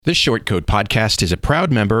The Short Code Podcast is a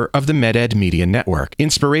proud member of the MedEd Media Network.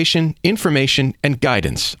 Inspiration, information, and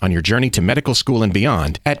guidance on your journey to medical school and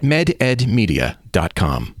beyond at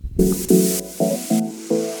mededmedia.com.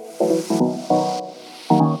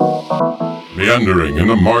 Meandering in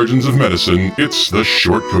the margins of medicine, it's the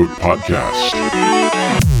Short Code Podcast.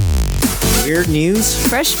 Weird news,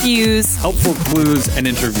 fresh views, helpful clues, and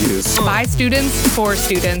interviews. By students, for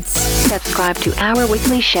students. Subscribe to our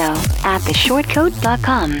weekly show at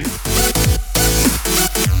theshortcode.com.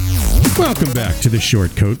 Welcome back to the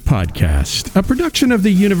Short Code Podcast, a production of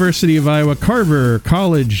the University of Iowa Carver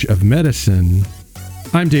College of Medicine.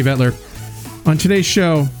 I'm Dave Etler. On today's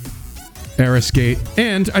show, Aerosgate,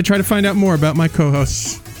 and I try to find out more about my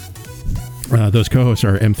co-hosts. Those co-hosts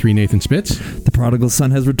are M3 Nathan Spitz. The prodigal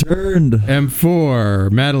son has returned.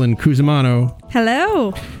 M4 Madeline Cusimano.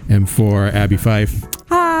 Hello. M4 Abby Fife.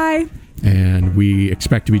 Hi. And we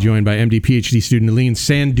expect to be joined by MD PhD student Aline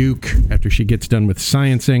Sanduke after she gets done with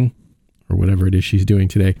sciencing, or whatever it is she's doing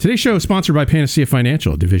today. Today's show is sponsored by Panacea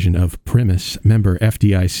Financial, division of Primis, member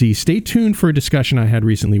FDIC. Stay tuned for a discussion I had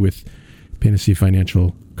recently with Panacea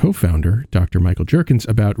Financial co-founder Dr. Michael Jerkins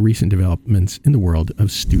about recent developments in the world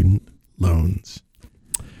of student loans.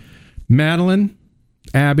 Madeline,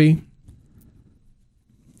 Abby,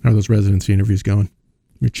 how are those residency interviews going?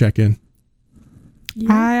 Let me check in.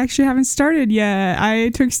 Yeah. I actually haven't started yet. I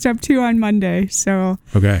took step 2 on Monday, so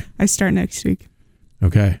okay. I start next week.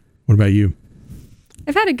 Okay. What about you?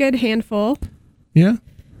 I've had a good handful. Yeah?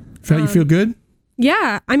 You feel good?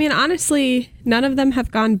 Yeah. I mean, honestly, none of them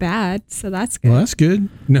have gone bad, so that's good. Well, that's good.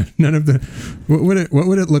 No, none of the... What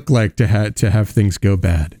would it look like to have things go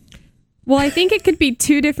bad? Well, I think it could be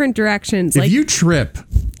 2 different directions. If you trip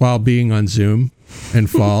while being on Zoom and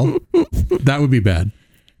fall, that would be bad.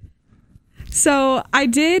 So I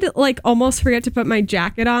did almost forget to put my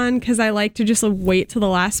jacket on because I like to just wait till the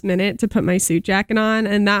last minute to put my suit jacket on.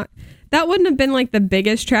 And that wouldn't have been the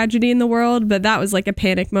biggest tragedy in the world, but that was a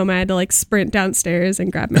panic moment. I had to sprint downstairs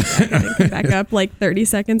and grab my jacket and come back up 30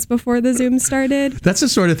 seconds before the Zoom started. That's the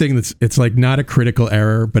sort of thing it's not a critical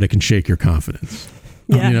error, but it can shake your confidence.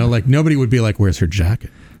 Yeah. Nobody would be like, where's her jacket?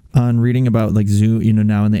 On reading about Zoom,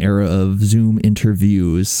 now in the era of Zoom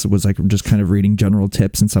interviews, was just kind of reading general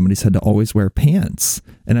tips, and somebody said to always wear pants.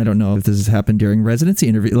 And I don't know if this has happened during residency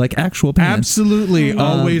interview, actual pants. Absolutely,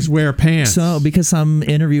 always wear pants. So because some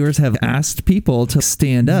interviewers have asked people to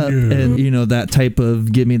stand up and that type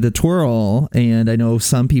of give me the twirl, and I know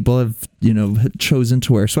some people have chosen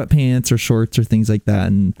to wear sweatpants or shorts or things like that.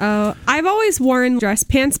 And I've always worn dress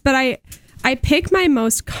pants, but I pick my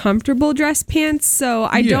most comfortable dress pants, so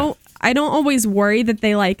I don't always worry that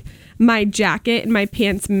they my jacket and my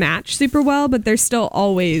pants match super well, but they're still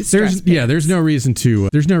always dress pants. There's no reason to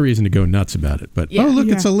go nuts about it. But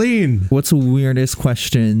it's Aline. What's the weirdest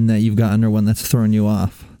question that you've gotten or one that's thrown you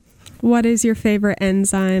off? What is your favorite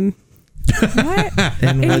enzyme? What?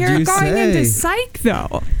 And you're going into psych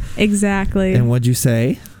though. Exactly. And what'd you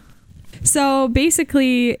say? So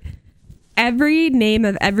basically, every name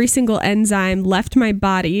of every single enzyme left my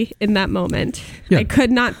body in that moment. Yeah. I could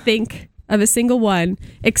not think of a single one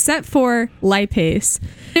except for lipase.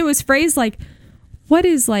 It was phrased what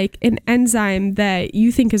is an enzyme that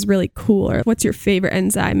you think is really cool, or what's your favorite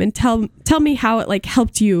enzyme, and tell me how it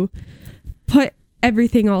helped you put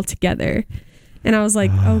everything all together. And I was like,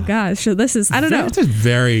 oh gosh, so this is, I don't know. That's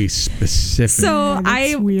very specific. So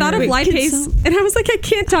I thought of lipase, and I was like, I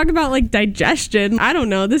can't talk about digestion. I don't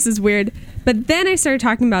know. This is weird. But then I started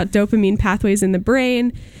talking about dopamine pathways in the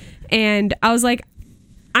brain. And I was like,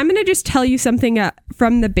 I'm going to just tell you something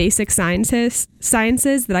from the basic sciences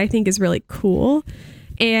that I think is really cool.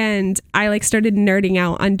 And I started nerding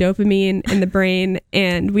out on dopamine in the brain.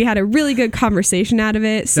 And we had a really good conversation out of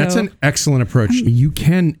it. So that's an excellent approach. You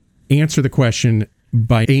can answer the question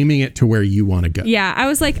by aiming it to where you want to go. Yeah, I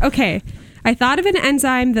was like, okay, I thought of an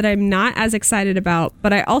enzyme that I'm not as excited about,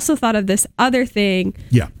 but I also thought of this other thing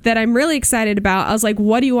that I'm really excited about. I was like,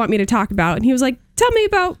 what do you want me to talk about? And he was like, tell me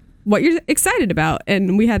about what you're excited about.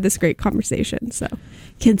 And we had this great conversation. So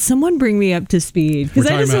can someone bring me up to speed? Because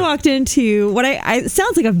I just walked into what I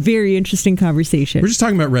sounds like a very interesting conversation. We're just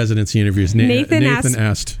talking about residency interviews. Nathan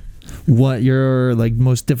asked what your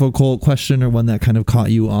most difficult question or one that kind of caught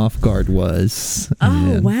you off guard was.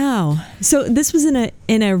 Wow. So this was in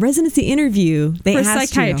a residency interview. They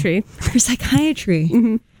asked psychiatry. For psychiatry.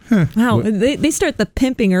 Mm-hmm. Huh. Wow, they start the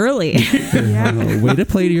pimping early. Way to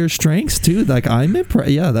play to your strengths too. I'm impressed.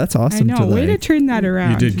 Yeah, that's awesome. I know. Way to turn that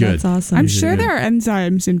around. You did good. That's awesome. I'm sure there are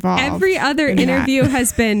enzymes involved. Every other interview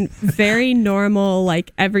has been very normal,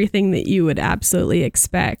 everything that you would absolutely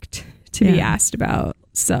expect to be asked about.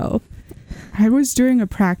 So I was doing a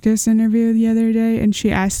practice interview the other day, and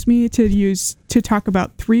she asked me to talk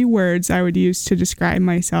about 3 words I would use to describe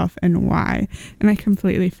myself and why. And I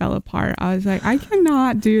completely fell apart. I was like, I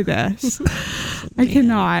cannot do this. I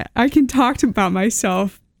cannot. I can talk about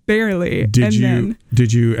myself barely. Did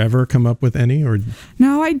you ever come up with any? Or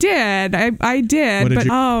no, I did. I did. But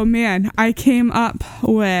oh man, I came up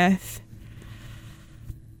with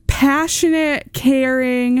passionate,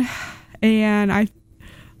 caring, and I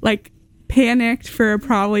panicked for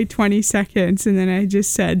probably 20 seconds, and then I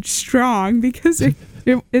just said strong because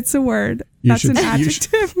it's a word. That's an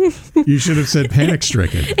adjective. You should have said panic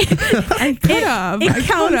stricken. I could have. It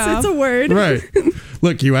counts. It's a word. Right.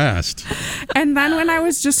 Look, you asked. And then when I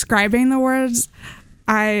was describing the words,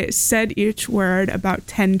 I said each word about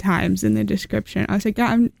 10 times in the description. I was like, yeah,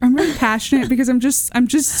 I'm really passionate because I'm just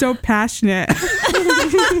so passionate.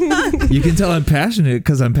 You can tell I'm passionate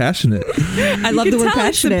because I'm passionate. I love the word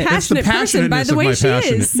passionate. It's the passionate person by the way she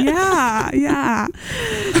is. Yeah.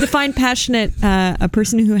 Define passionate, a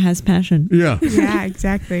person who has passion. Yeah. Yeah,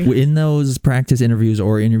 exactly. In those practice interviews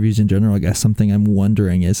or interviews in general, I guess something I'm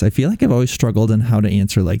wondering is I feel like I've always struggled in how to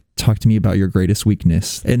answer, talk to me about your greatest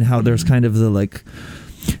weakness, and how there's kind of the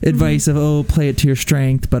advice of, play it to your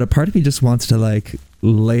strength. But a part of me just wants to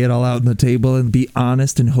lay it all out on the table and be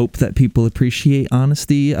honest and hope that people appreciate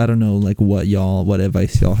honesty. I don't know, what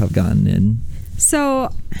advice y'all have gotten in. So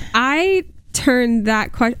I turned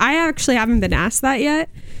that question. I actually haven't been asked that yet,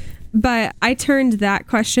 but I turned that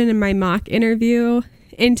question in my mock interview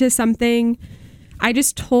into something. I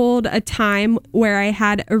just told a time where I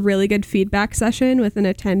had a really good feedback session with an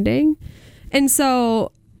attending. And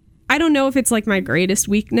so I don't know if it's my greatest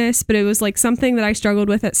weakness, but it was something that I struggled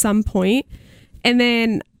with at some point. And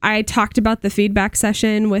then I talked about the feedback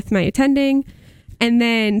session with my attending, and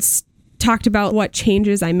then talked about what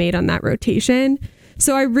changes I made on that rotation.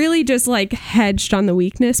 So I really just hedged on the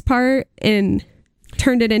weakness part and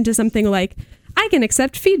turned it into something I can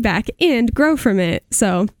accept feedback and grow from it.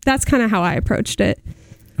 So that's kind of how I approached it.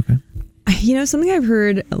 Okay. Something I've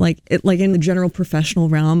heard, in the general professional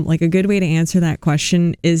realm, a good way to answer that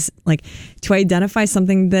question is to identify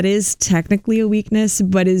something that is technically a weakness,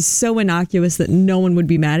 but is so innocuous that no one would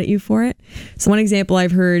be mad at you for it. So one example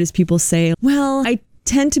I've heard is people say, well, I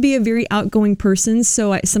tend to be a very outgoing person,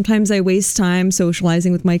 so sometimes I waste time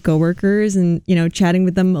socializing with my coworkers and chatting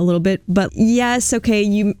with them a little bit. But yes, okay,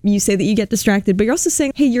 you say that you get distracted, but you're also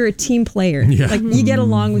saying, hey, you're a team player. Yeah. You get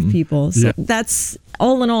along with people, so that's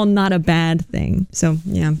all in all not a bad thing. So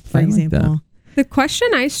yeah, for example, the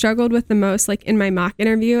question I struggled with the most, in my mock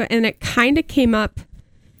interview, and it kind of came up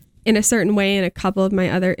in a certain way in a couple of my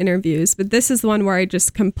other interviews, but this is the one where I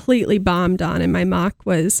just completely bombed on in my mock,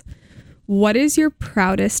 was, what is your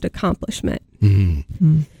proudest accomplishment?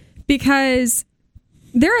 Mm-hmm. Because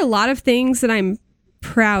there are a lot of things that I'm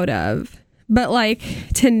proud of, but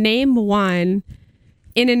to name one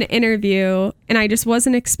in an interview, and I just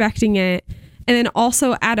wasn't expecting it. And then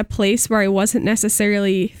also at a place where I wasn't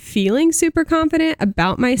necessarily feeling super confident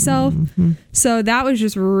about myself. Mm-hmm. So that was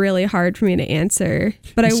just really hard for me to answer.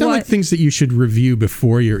 But It sound like things that you should review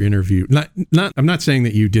before your interview. I'm not saying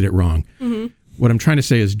that you did it wrong. Mm-hmm. What I'm trying to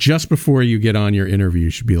say is just before you get on your interview, you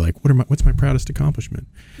should be what's my proudest accomplishment?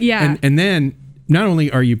 Yeah. And then not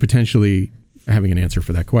only are you potentially having an answer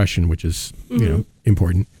for that question, which is,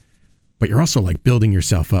 important, but you're also building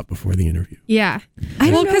yourself up before the interview. Yeah.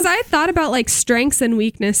 Because I thought about strengths and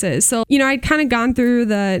weaknesses. So, I'd kind of gone through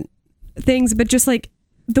the things, but just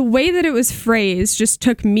the way that it was phrased just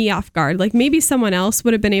took me off guard. Maybe someone else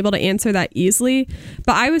would have been able to answer that easily,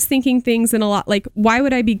 but I was thinking things in a lot why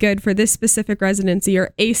would I be good for this specific residency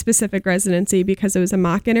or a specific residency because it was a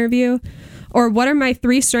mock interview? Or what are my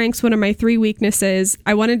 3 strengths? What are my 3 weaknesses?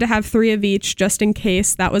 I wanted to have 3 of each just in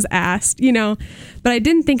case that was asked, but I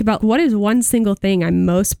didn't think about what is one single thing I'm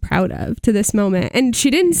most proud of to this moment. And she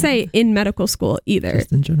didn't say in medical school either.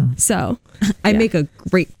 Just in general. So I make a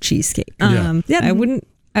great cheesecake.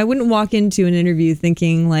 I wouldn't walk into an interview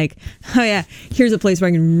thinking oh yeah, here's a place where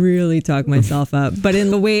I can really talk myself up, but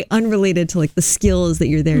in a way unrelated to the skills that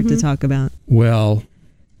you're there to talk about. Well,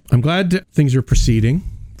 I'm glad things are proceeding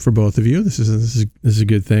for both of you. This is a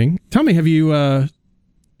good thing. Tell me, have you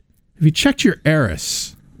checked your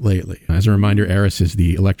ERIS lately? As a reminder, ERIS is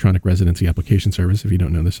the Electronic Residency Application Service. If you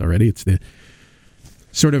don't know this already, it's the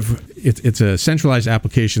it's a centralized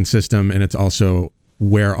application system, and it's also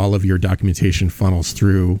where all of your documentation funnels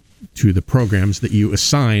through to the programs that you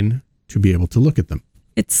assign to be able to look at them.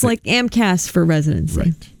 It's like AMCAS for residency.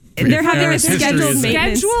 Right. They're having a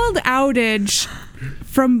scheduled outage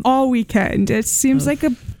from all weekend. It seems like a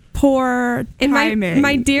poor And timing.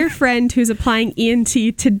 my dear friend who's applying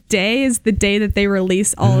ENT, today is the day that they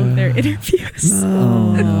release all of their interviews.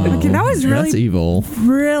 Okay, that was really that's evil.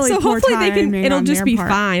 Really, so poor hopefully it'll on just their be part.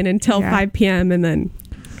 fine until 5 p.m. and then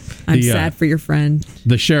I'm sad for your friend.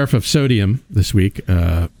 The sheriff of Sodium this week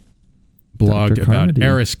blogged about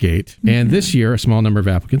Erisgate. And this year, a small number of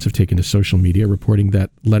applicants have taken to social media reporting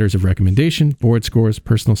that letters of recommendation, board scores,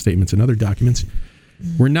 personal statements, and other documents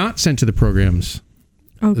were not sent to the programs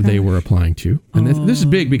they were applying to. And this is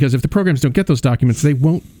big because if the programs don't get those documents, they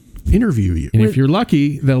won't interview you. And if you're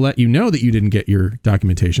lucky, they'll let you know that you didn't get your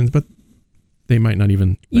documentations, but they might not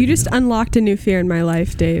even. You just unlocked a new fear in my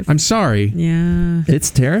life, Dave. I'm sorry. Yeah.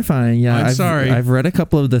 It's terrifying. Yeah. I'm sorry. I've read a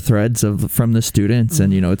couple of the threads from the students,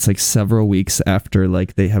 and it's like several weeks after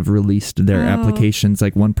like they have released their applications.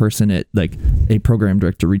 Like one person at like a program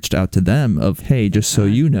director reached out to them of, hey, just so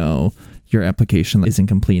you know, your application isn't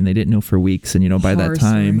complete, and they didn't know for weeks. And by that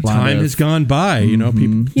time has gone by. People,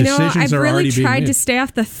 decisions I've are really already being tried made. to stay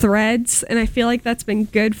off the threads, and I feel like that's been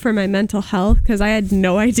good for my mental health because I had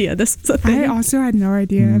no idea this was a thing. I also had no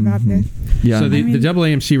idea about this. Yeah. So the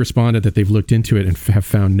AAMC responded that they've looked into it and have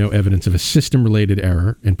found no evidence of a system-related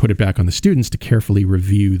error and put it back on the students to carefully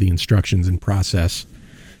review the instructions and process.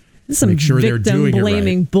 Some make sure they're doing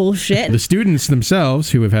blaming it right. bullshit. The students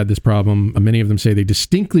themselves who have had this problem, many of them say they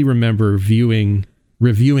distinctly remember reviewing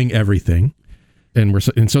everything,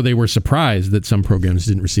 and so they were surprised that some programs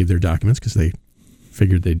didn't receive their documents because they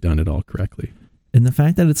figured they'd done it all correctly. And the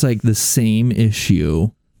fact that it's like the same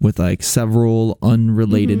issue with like several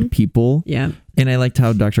unrelated people. Yeah. And I liked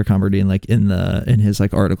how Dr. Comberdine, like in his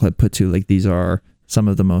like article had put to like these are some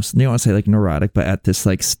of the most, I want to say like neurotic, but at this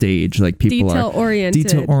like stage, like people detail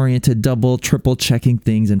oriented, double, triple checking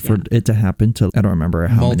things, and for it to happen to, I don't remember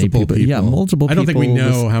how many people. Yeah, multiple people. I don't think we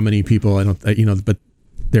know how many people. I don't, but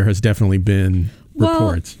there has definitely been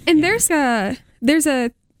reports. And there's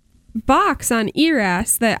a box on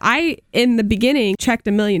ERAS that I, in the beginning, checked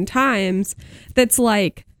a million times that's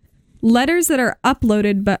like letters that are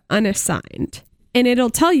uploaded but unassigned. And it'll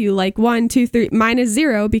tell you like 1, 2, 3, mine is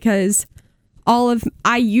 0 because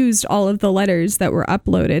I used all of the letters that were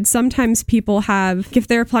uploaded. Sometimes people have, if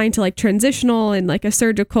they're applying to like transitional and like a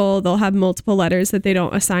surgical, they'll have multiple letters that they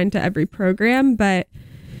don't assign to every program. But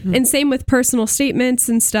and same with personal statements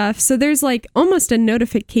and stuff. So there's like almost a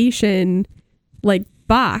notification like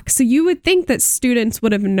box. So you would think that students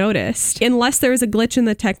would have noticed unless there was a glitch in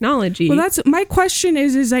the technology. Well, that's my question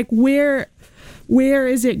is like where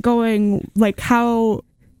is it going? Like how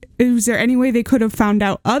is there any way they could have found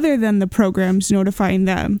out other than the programs notifying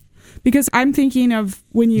them? Because I'm thinking of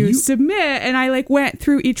when you submit, and I like went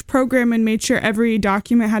through each program and made sure every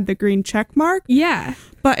document had the green check mark. Yeah.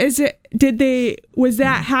 But was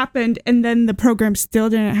that happened and then the program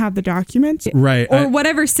still didn't have the documents? Right. Or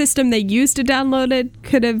whatever system they used to download it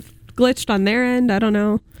could have glitched on their end. I don't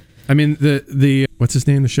know. I mean, the what's his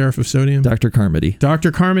name? The sheriff of Sodium? Dr. Carmody. Dr.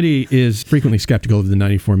 Carmody is frequently skeptical of the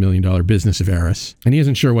 $94 million business of Eris. And he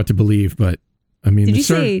isn't sure what to believe, but I mean... Did you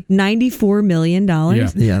say $94 million?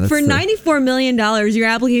 Yeah. For $94 million, your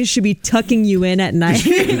application should be tucking you in at night.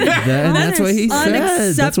 That's what he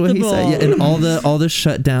said. That's what he said. Yeah, and all the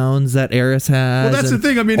shutdowns that Eris has. Well, that's the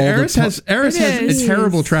thing. I mean, Eris has a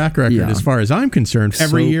terrible track record as far as I'm concerned.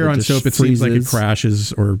 Every year on SOAP, it seems like it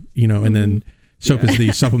crashes or, and then... SOAP is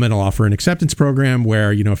the supplemental offer and acceptance program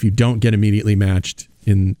where, if you don't get immediately matched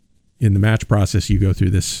in the match process, you go through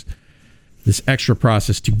this extra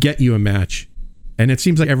process to get you a match. And it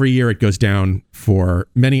seems like every year it goes down for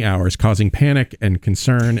many hours, causing panic and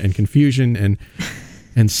concern and confusion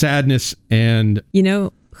and sadness. And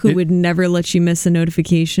who would never let you miss a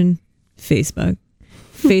notification? Facebook.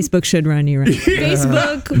 Facebook should run you right.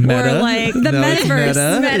 Facebook Meta? or like the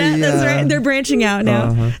metaverse. Meta. That's right. They're branching out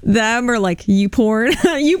now. Them or like YouPorn.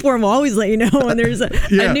 YouPorn will always let you know when there's a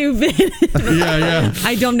new vid. Yeah.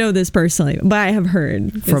 I don't know this personally, but I have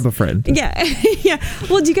heard from a friend. Yeah. Yeah.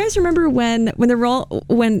 Well, do you guys remember when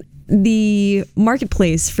the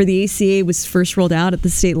marketplace for the ACA was first rolled out at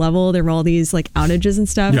the state level? There were all these like outages and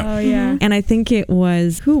stuff. Yeah. Oh yeah. And I think who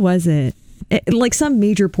was it? Like some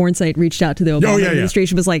major porn site reached out to the Obama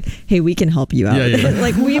administration, was like, "Hey, we can help you out."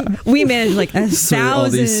 Like we manage like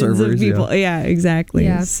thousands of people. Yeah, exactly.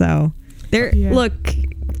 Yeah. So look,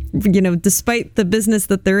 despite the business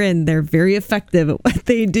that they're in, they're very effective at what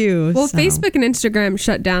they do. Well, Facebook and Instagram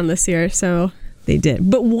shut down this year, so they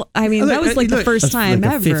did. But that was like the first time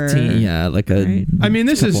like ever. 15, like a. Right? I mean,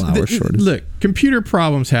 this is hours shortage. look. Computer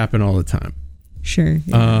problems happen all the time. Sure.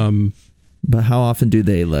 Yeah. But how often do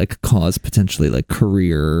they like cause potentially like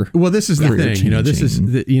career? Well, this is the thing.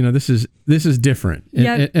 This is different.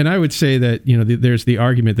 And I would say that there's the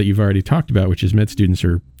argument that you've already talked about, which is med students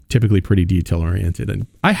are typically pretty detail oriented, and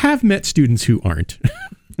I have met students who aren't.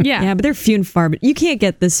 Yeah, but they're few and far. But you can't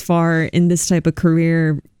get this far in this type of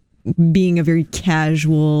career being a very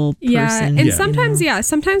casual person. And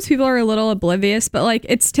sometimes people are a little oblivious, but like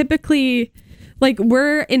it's typically like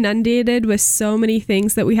we're inundated with so many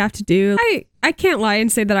things that we have to do. I can't lie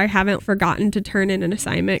and say that I haven't forgotten to turn in an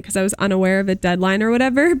assignment because I was unaware of a deadline or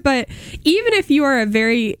whatever. But even if you are a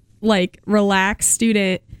very like relaxed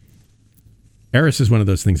student, Eris is one of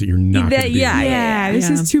those things that you're not going to do. This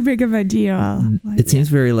is too big of a deal. It seems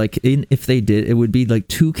very like if they did, it would be like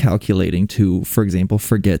too calculating to, for example,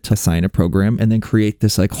 forget to assign a program and then create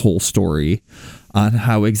this like whole story on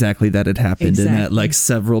how exactly that had happened. And that like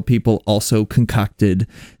several people also concocted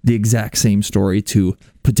the exact same story to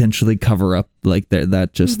potentially cover up like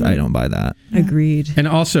that. Just I don't buy that. Agreed. And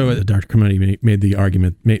also Dr. Cremoni made the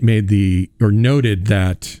argument, noted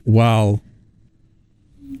that while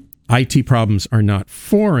IT problems are not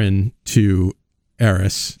foreign to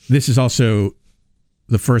Eris, this is also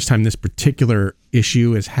the first time this particular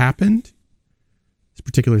issue has happened. This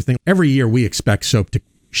particular thing. Every year we expect soap to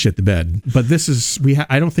shit the bed, but this is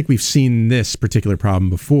I don't think we've seen this particular problem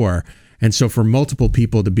before, and so for multiple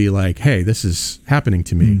people to be like, "Hey, this is happening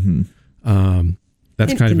to me,"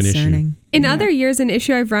 that's kind of an issue. In other years, an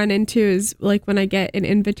issue I've run into is like when I get an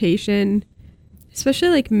invitation, especially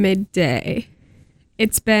like midday.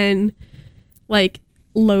 It's been like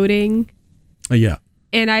loading.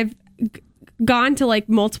 And I've gone to like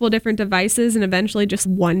multiple different devices and eventually just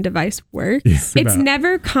one device works. It's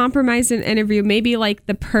never compromised an interview. Maybe like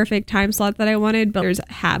the perfect time slot that I wanted, but there's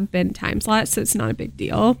have been time slots, so it's not a big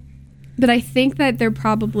deal. But I think that there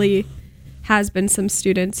probably has been some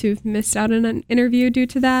students who've missed out on an interview due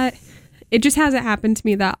to that. It just hasn't happened to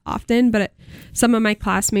me that often, but some of my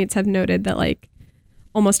classmates have noted that like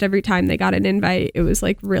almost every time they got an invite, it was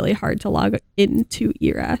like really hard to log into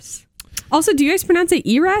ERAS. Also, do you guys pronounce it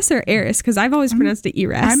ERAS or ERAS? Because I've always pronounced it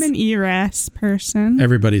ERAS. I'm an ERAS person.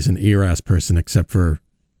 Everybody's an ERAS person except for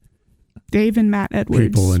Dave and Matt Edwards.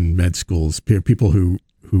 People in med schools, people who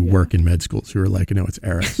work in med schools who are like, no, it's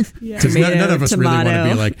ERAS. Because none of us really want to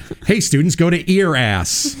be like, hey, students, go to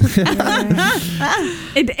ERAS.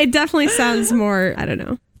 It definitely sounds more, I don't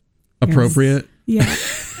know. Appropriate? Yeah.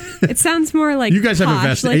 It sounds more like you guys have a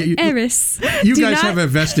vested have a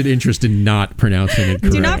vested interest in not pronouncing it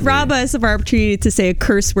correctly. Do not rob us of our opportunity to say a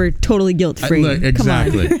curse word totally guilt-free.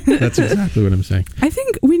 Exactly. That's exactly what I'm saying. I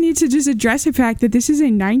think we need to just address the fact that this is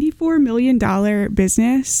a $94 million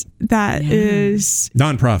business that is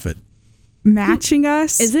nonprofit matching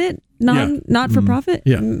us. Is it not for profit?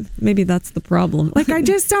 Yeah. Maybe that's the problem. Like I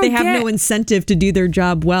just don't. They have no incentive to do their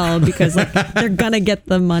job well because like they're gonna get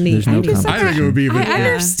the money. There's no I think it would be. I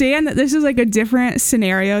understand that this is like a different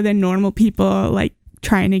scenario than normal people like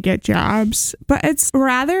trying to get jobs, but it's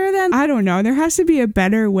rather than I don't know. There has to be a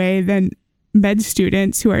better way than med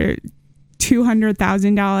students who are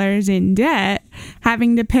 $200,000 in debt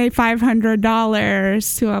having to pay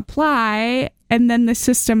 $500 to apply. And then the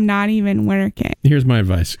system not even working. Here's my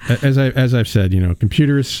advice. As I've said,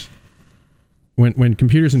 computers, when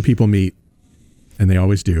computers and people meet, and they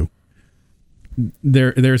always do,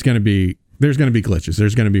 there's going to be glitches.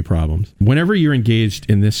 There's going to be problems. Whenever you're engaged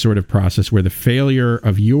in this sort of process where the failure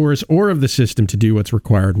of yours or of the system to do what's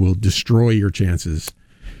required will destroy your chances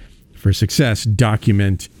for success,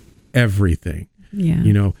 document everything.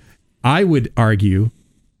 Yeah. I would argue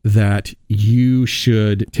that you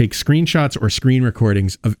should take screenshots or screen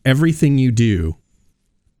recordings of everything you do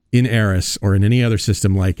in Eris or in any other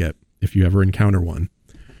system like it, if you ever encounter one,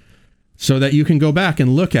 so that you can go back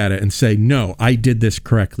and look at it and say, no, I did this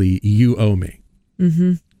correctly. You owe me.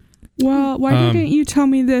 Mm-hmm. Well, why didn't you tell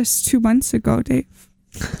me this 2 months ago, Dave?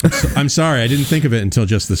 I'm sorry, I didn't think of it until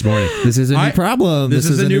just this morning. This is a new problem. This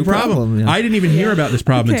is a new problem. Yeah. I didn't even hear about this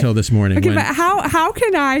problem until this morning. Okay, but how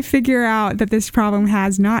can I figure out that this problem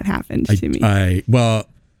has not happened to me?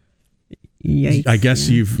 Yikes. I guess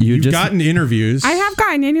you've gotten interviews. I have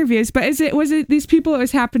gotten interviews, but was it these people it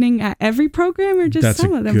was happening at every program or just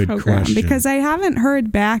some of them programs? Question. Because I haven't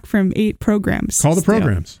heard back from 8 programs. Call the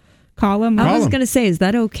programs. Call them. I was going to say, is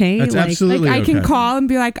that okay? That's absolutely I can call and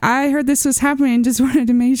be like, I heard this was happening and just wanted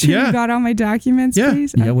to make sure you got all my documents,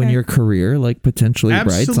 please. Yeah, when your career potentially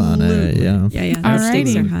writes on it. Yeah. Our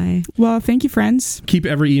stakes are high. Well, thank you, friends. Keep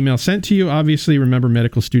every email sent to you. Obviously, remember,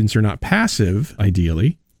 medical students are not passive,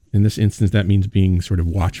 ideally. In this instance, that means being sort of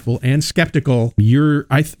watchful and skeptical.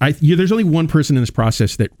 There's only one person in this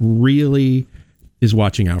process that really is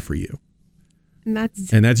watching out for you. And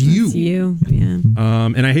that's you. Yeah.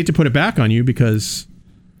 And I hate to put it back on you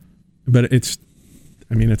but it's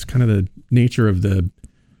kind of the nature of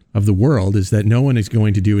the world is that no one is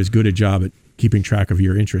going to do as good a job at keeping track of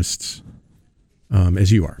your interests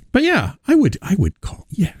as you are. But yeah, I would call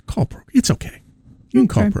program. It's okay. You can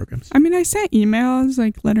call programs. I mean, I sent emails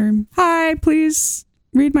like letter, hi, please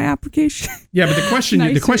read my application. Yeah, but the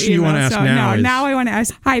question you want to ask now I want to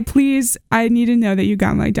ask, hi, please, I need to know that you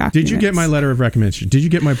got my documents. Did you get my letter of recommendation? Did you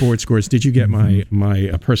get my board scores? Did you get my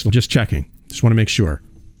personal? Just checking. Just want to make sure.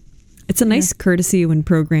 It's a nice courtesy when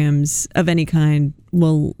programs of any kind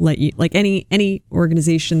will let you, like any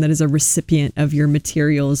organization that is a recipient of your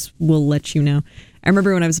materials will let you know. I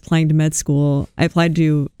remember when I was applying to med school, I applied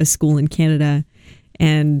to a school in Canada,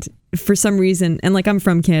 and for some reason, and like I'm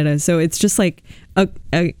from Canada, so it's just like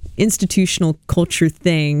a institutional culture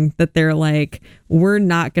thing that they're like, we're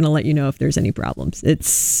not going to let you know if there's any problems.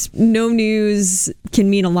 It's no news can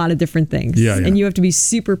mean a lot of different things. Yeah. And you have to be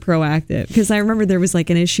super proactive. Because I remember there was like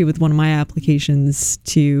an issue with one of my applications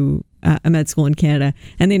to a med school in Canada,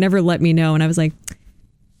 and they never let me know. And I was like,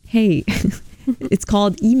 hey, it's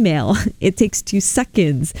called email. It takes 2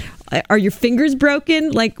 seconds. Are your fingers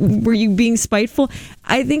broken? Like, were you being spiteful?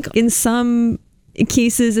 I think in some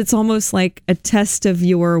cases, it's almost like a test of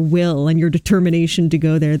your will and your determination to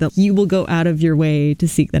go there, that you will go out of your way to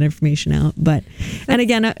seek that information out. But, and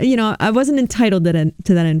again, I wasn't entitled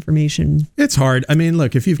to that information. It's hard. I mean,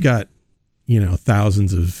 look, if you've got,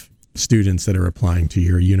 thousands of students that are applying to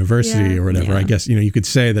your university or whatever, I guess, you could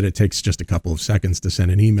say that it takes just a couple of seconds to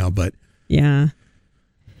send an email, but yeah.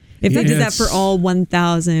 If I did that for all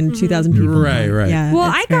 1,000, 2,000 people. Right. Yeah, well,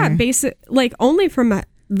 I got only from a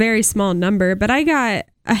very small number, but I got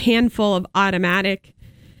a handful of automatic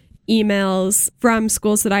emails from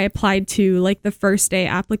schools that I applied to, like the first day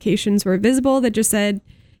applications were visible, that just said,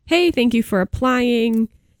 hey, thank you for applying.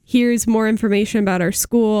 Here's more information about our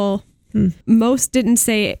school. Most didn't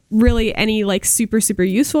say really any like super, super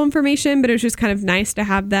useful information, but it was just kind of nice to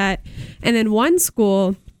have that. And then one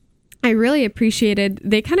school I really appreciated,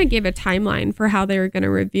 they kind of gave a timeline for how they were going to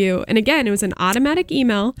review. And again, it was an automatic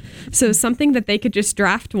email. So something that they could just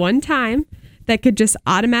draft one time that could just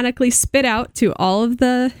automatically spit out to all of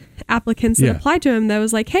the applicants that applied to them. That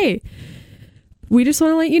was like, hey, we just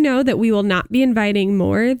want to let you know that we will not be inviting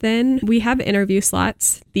more than we have interview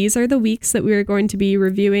slots. These are the weeks that we are going to be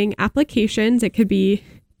reviewing applications. It could be,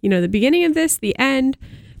 the beginning of this, the end.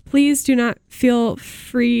 Please feel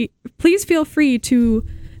free to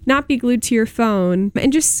not be glued to your phone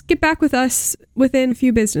and just get back with us within a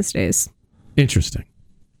few business days. Interesting.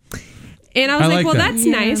 And I was like, well, that's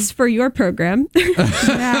nice for your program.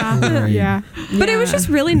 Yeah. But it was just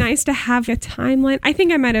really nice to have a timeline. I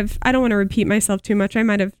think I don't want to repeat myself too much. I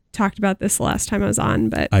might have talked about this the last time I was on,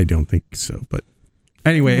 but I don't think so. But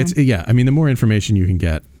anyway, the more information you can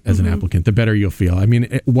get as an applicant, the better you'll feel. I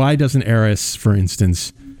mean, why doesn't Eris, for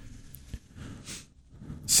instance,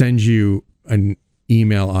 send you an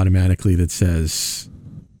email automatically that says,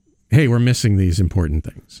 hey, we're missing these important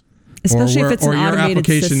things? Especially if it's an automated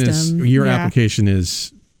system. Your application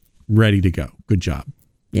is ready to go. Good job.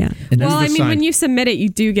 Yeah. And well, I mean, when you submit it, you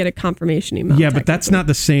do get a confirmation email. Yeah, but that's not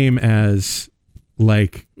the same as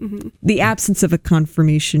like the absence of a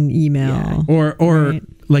confirmation email. Or right.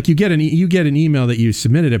 Like you get an email that you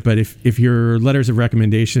submitted it, but if your letters of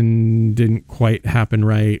recommendation didn't quite happen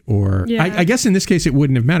right, or I guess in this case it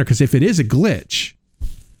wouldn't have mattered, because if it is a glitch,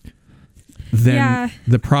 then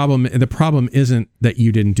the problem isn't that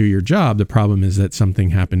you didn't do your job. The problem is that something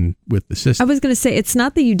happened with the system. I was going to say, it's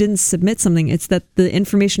not that you didn't submit something. It's that the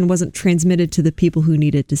information wasn't transmitted to the people who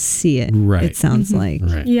needed to see it. Right. It sounds like.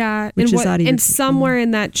 Right. Yeah. And somewhere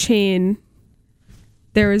in that chain,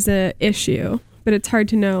 there was a issue, but it's hard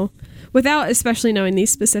to know without especially knowing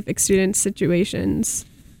these specific student situations,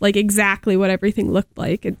 like exactly what everything looked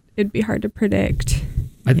like. It'd be hard to predict.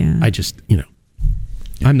 I just,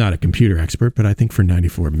 I'm not a computer expert, but I think for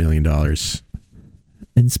 $94 million.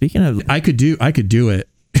 And speaking of, I could do it.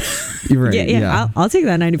 You're right. Yeah. I'll take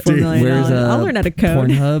that $94 million. I'll learn how to code.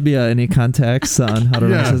 Pornhub, any context on how to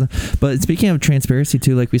run a system. But speaking of transparency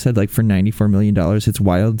too, like we said, like for $94 million, it's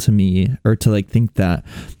wild to me, or to like think that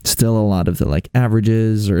still a lot of the like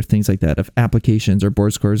averages or things like that of applications or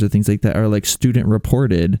board scores or things like that are like student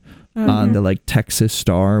reported on the like Texas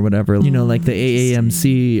Star or whatever, like the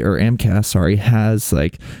AAMC or AMCAS, has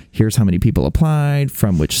like, here's how many people applied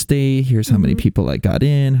from which state, here's how many people like got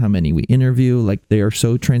in, how many we interview. Like they are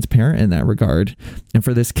so transparent in that regard. And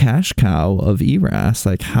for this cash cow of ERAS,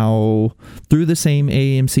 like how through the same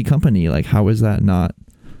AAMC company, like how is that not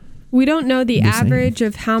We don't know the The same. average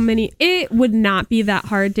of how many. It would not be that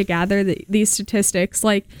hard to gather these statistics,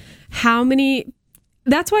 like how many.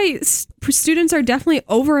 That's why students are definitely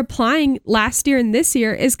over applying last year and this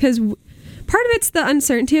year, is because part of it's the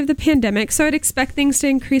uncertainty of the pandemic. So I'd expect things to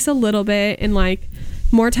increase a little bit and like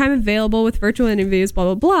more time available with virtual interviews, blah,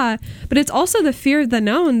 blah, blah. But it's also the fear of the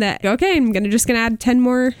known that, okay, I'm just going to add 10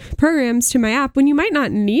 more programs to my app when you might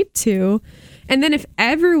not need to. And then if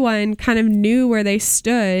everyone kind of knew where they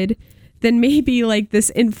stood, then maybe like this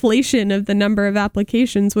inflation of the number of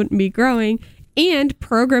applications wouldn't be growing, and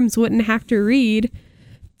programs wouldn't have to read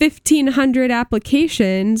 1,500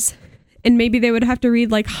 applications, and maybe they would have to read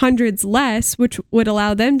like hundreds less, which would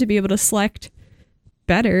allow them to be able to select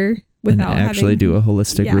better without and actually having, do a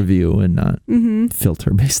holistic review and not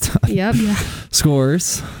filter based on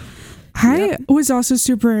scores. I was also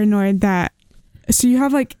super annoyed that, so you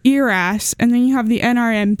have like ERAS and then you have the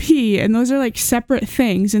NRMP, and those are like separate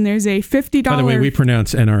things, and there's a $50. By the way, we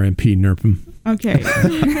pronounce NRMP NERPM. Okay.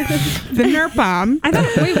 The NERPOM. I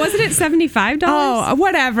thought, wait, wasn't it $75? Oh,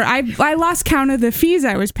 whatever. I lost count of the fees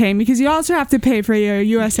I was paying, because you also have to pay for your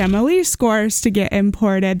USMLE scores to get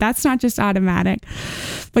imported. That's not just automatic.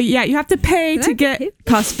 But yeah, you have to pay to get...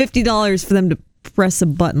 Costs $50 for them to press a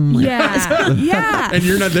button. Like Yeah. And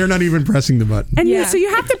they're not even pressing the button. And so you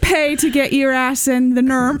have to pay to get ERAS and the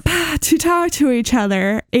NERP to talk to each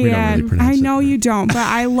other. We don't really And pronounce I know it, you don't, but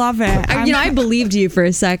I love it. I believed you for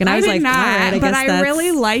a second. I was did like, not, all right, I but guess I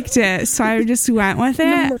really liked it, so I just went with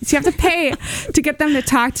it. So you have to pay to get them to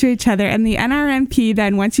talk to each other, and the NRMP,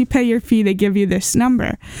 then once you pay your fee, they give you this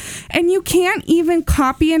number, and you can't even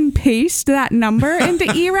copy and paste that number into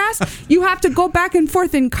ERAS. You have to go back and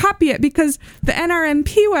forth and copy it, because the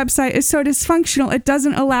NRMP website is so dysfunctional, it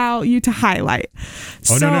doesn't allow you to highlight.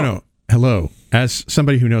 Oh, no. Hello. As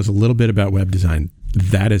somebody who knows a little bit about web design,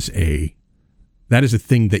 that is a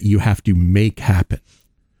thing that you have to make happen.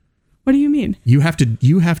 What do you mean? You have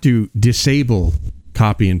to disable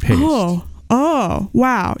copy and paste. Oh,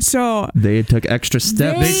 wow. So they took extra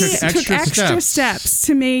steps. They took extra steps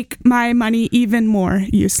to make my money even more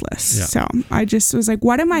useless. Yeah. So I just was like,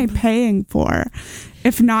 what am I paying for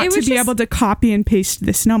if not to be able to copy and paste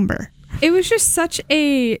this number? It was just such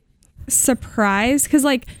a surprise, because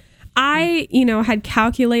like I, had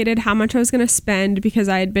calculated how much I was going to spend, because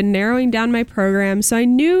I had been narrowing down my program. So I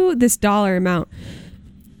knew this dollar amount,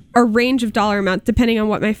 or range of dollar amount, depending on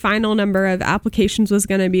what my final number of applications was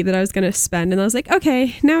going to be that I was going to spend. And I was like,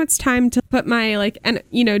 okay, now it's time to put my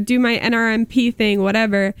do my NRMP thing,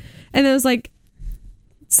 whatever. And it was like,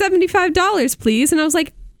 $75, please. And I was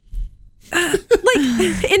like, like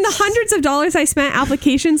in the hundreds of dollars I spent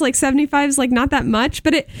applications, like 75 is like not that much,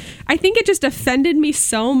 but I think it just offended me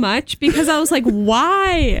so much, because I was like,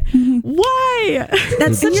 why?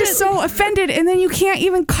 That's you're so offended, and then you can't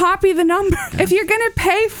even copy the number. If you're gonna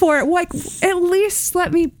pay for it, like, at least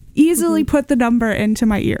let me easily put the number into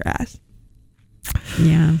my ERAS.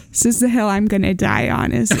 Yeah, this is the hill I'm gonna die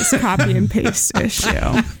on, is this copy and paste issue.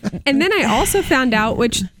 And then I also found out,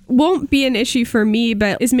 which won't be an issue for me,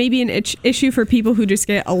 but is maybe an issue for people who just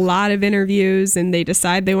get a lot of interviews and they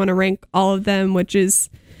decide they want to rank all of them, which is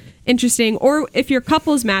interesting. Or if your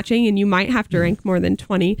couple's matching, and you might have to rank more than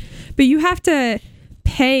 20, but you have to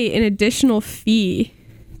pay an additional fee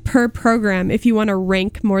per program if you want to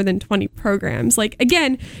rank more than 20 programs. Like,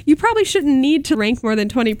 again, you probably shouldn't need to rank more than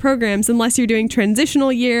 20 programs unless you're doing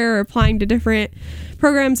transitional year or applying to different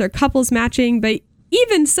programs or couples matching. But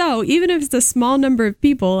even so, even if it's a small number of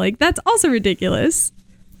people, like, that's also ridiculous.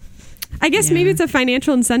 I guess maybe it's a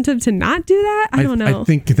financial incentive to not do that. I don't know. I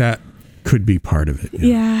think that could be part of it.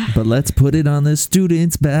 Yeah. But let's put it on the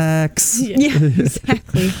students' backs. Yeah,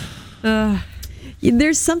 exactly.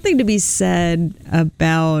 There's something to be said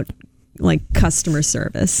about like customer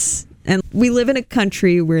service. And we live in a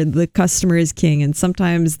country where the customer is king, and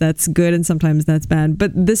sometimes that's good and sometimes that's bad.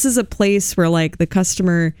 But this is a place where like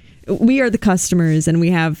we are the customers, and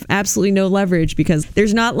we have absolutely no leverage, because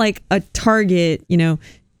there's not like a Target,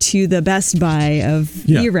 to the Best Buy of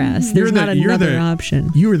ERAS. There's not another option.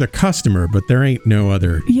 You are the customer, but there ain't no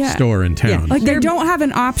other store in town. Yeah. Like, they don't have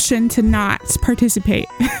an option to not participate.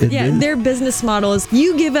 Their business model is,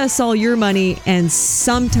 you give us all your money, and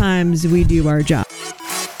sometimes we do our job.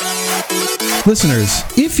 Listeners,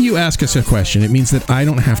 if you ask us a question, it means that I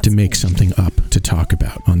don't have to make something up to talk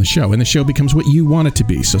about on the show, and the show becomes what you want it to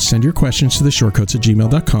be. So send your questions to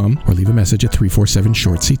theshortcoats@gmail.com, or leave a message at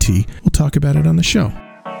 347-SHORT-CT. We'll talk about it on the show.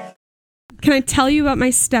 Can I tell you about my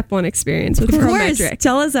step one experience with Prometric?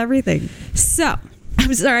 Tell us everything. So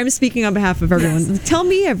I'm sorry, I'm speaking on behalf of everyone. Yes. Tell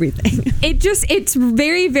me everything. It's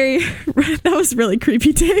very, very, that was really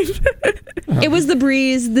creepy, Dave. It was the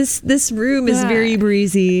breeze. This room is very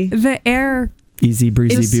breezy. The air. Easy,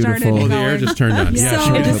 breezy, beautiful. Oh, the air just turned on. Yeah,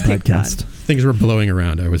 So, it just podcast. Things were blowing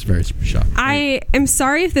around. I was very shocked. I am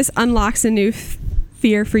sorry if this unlocks a new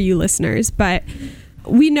fear for you listeners, but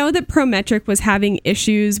we know that Prometric was having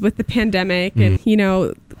issues with the pandemic and, you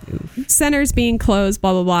know, centers being closed,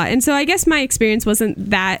 blah, blah, blah. And so I guess my experience wasn't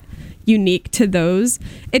that unique to those.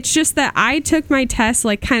 It's just that I took my test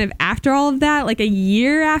like kind of after all of that, like a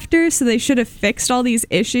year after, so they should have fixed all these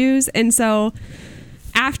issues. And so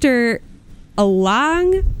after a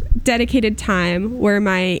long dedicated time where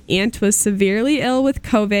my aunt was severely ill with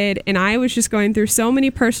COVID and I was just going through so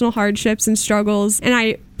many personal hardships and struggles, and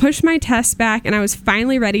I pushed my test back and I was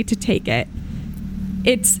finally ready to take it.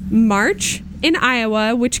 It's March in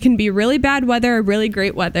Iowa, which can be really bad weather or really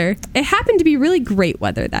great weather. It happened to be really great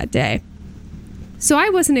weather that day. So I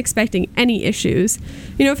wasn't expecting any issues.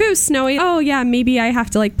 You know, if it was snowy, oh yeah, maybe I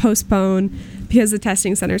have to like postpone because the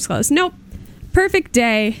testing center's closed. Nope. Perfect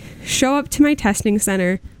day. Show up to my testing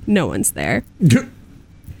center. No one's there.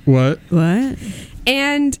 What?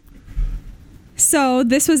 And so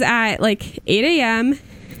this was at like 8 a.m.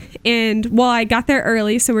 And well, I got there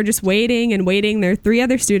early, so we're just waiting and waiting. There are 3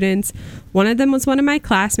 other students. One of them was one of my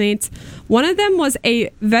classmates. One of them was a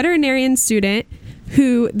veterinarian student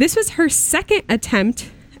who, this was her second attempt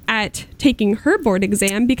at taking her board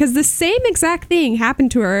exam because the same exact thing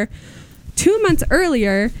happened to her 2 months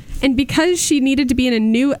earlier. And because she needed to be in a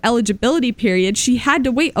new eligibility period, she had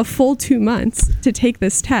to wait a full 2 months to take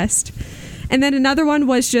this test. And then another one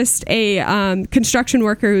was just a construction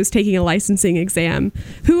worker who was taking a licensing exam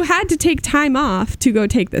who had to take time off to go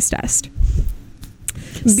take this test.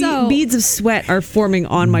 So, beads of sweat are forming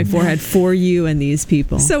on my forehead for you and these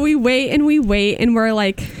people. So we wait and we're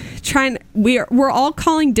like we're all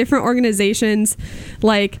calling different organizations.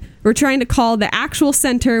 Like, we're trying to call the actual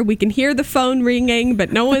center. We can hear the phone ringing,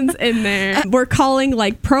 but no one's in there. We're calling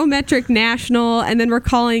like Prometric National, and then we're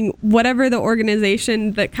calling whatever the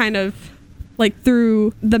organization that kind of like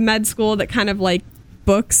through the med school that kind of like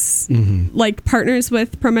books, like partners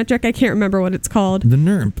with Prometric. I can't remember what it's called. The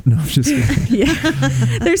NERP. No, I'm just kidding. Yeah.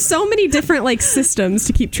 There's so many different like systems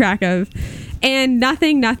to keep track of, and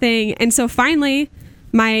nothing. And so finally,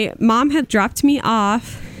 my mom had dropped me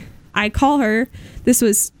off. I call her. This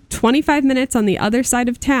was 25 minutes on the other side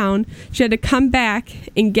of town. She had to come back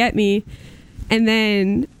and get me. And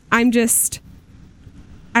then I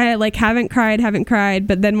like haven't cried.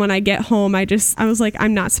 But then when I get home, I was like,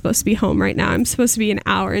 I'm not supposed to be home right now. I'm supposed to be an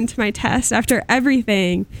hour into my test after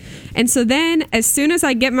everything. And so then as soon as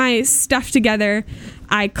I get my stuff together,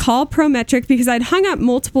 I call Prometric because I'd hung up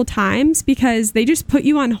multiple times because they just put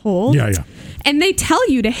you on hold. Yeah. And they tell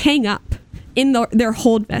you to hang up in their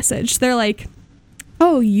hold message. They're like,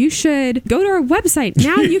 oh, you should go to our website.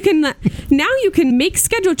 Now you can make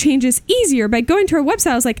schedule changes easier by going to our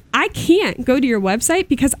website. I was like, I can't go to your website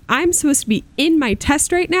because I'm supposed to be in my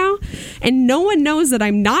test right now, and no one knows that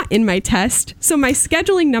I'm not in my test. So my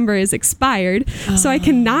scheduling number is expired. So I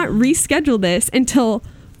cannot reschedule this until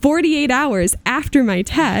 48 hours after my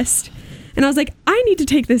test. And I was like, I need to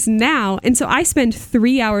take this now. And so I spend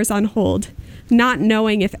 3 hours on hold, not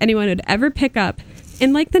knowing if anyone would ever pick up.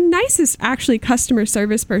 And like the nicest actually customer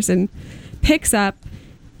service person picks up.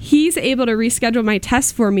 He's able to reschedule my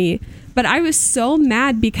test for me. But I was so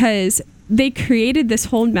mad because they created this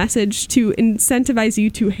whole message to incentivize you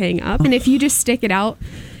to hang up. And if you just stick it out,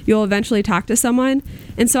 you'll eventually talk to someone.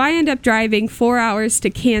 And so I end up driving 4 hours to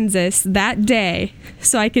Kansas that day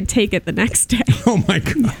so I could take it the next day. Oh my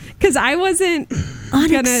God. Because I wasn't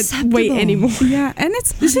gonna wait anymore. Yeah, and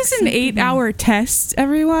this is an 8-hour test,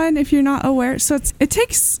 everyone, if you're not aware. So it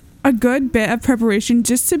takes a good bit of preparation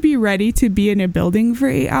just to be ready to be in a building for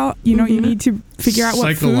 8 hours. You know, you need to figure out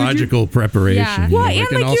what psychological preparation. Yeah. You know, well,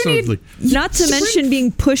 and you need, not to mention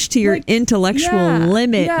being pushed to your intellectual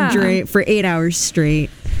limit for 8 hours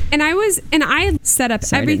straight. And I set up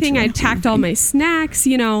everything. I packed all my snacks,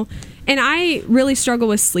 you know, and I really struggle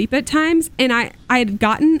with sleep at times. And I had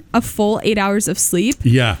gotten a full 8 hours of sleep.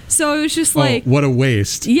 Yeah. So it was just like, what a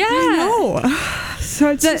waste. Yeah. I know.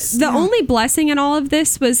 So it's the only blessing in all of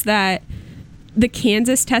this was that the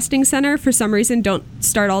Kansas testing center, for some reason, don't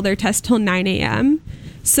start all their tests till 9 a.m.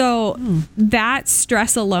 So that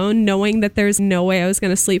stress alone, knowing that there's no way I was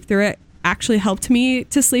going to sleep through it, actually helped me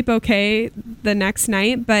to sleep okay the next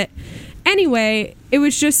night. But anyway, it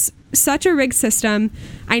was just such a rigged system.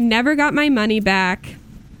 I never got my money back.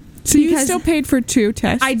 So you still paid for 2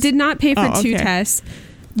 tests? I did not pay for 2 tests.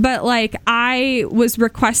 but like I was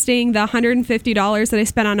requesting the $150 that I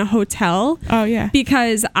spent on a hotel. Oh yeah.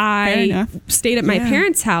 Because I stayed at my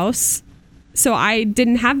parents' house, so I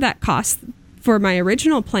didn't have that cost for my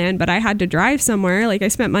original plan, but I had to drive somewhere. Like I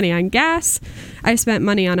spent money on gas, I spent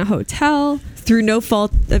money on a hotel through no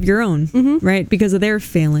fault of your own, right? Because of their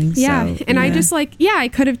failings. Yeah. So, and I just like, I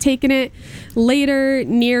could have taken it later,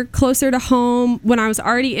 closer to home when I was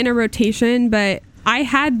already in a rotation, but I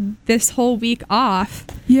had this whole week off.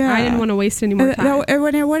 Yeah. I didn't want to waste any more time.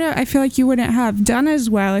 I feel like you wouldn't have done as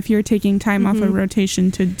well if you're taking time off a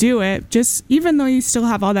rotation to do it. Just even though you still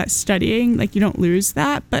have all that studying, like you don't lose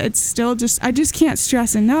that, but it's still I just can't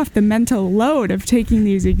stress enough the mental load of taking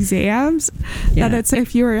these exams. Yeah. That it's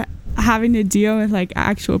if you were having to deal with like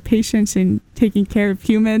actual patients and taking care of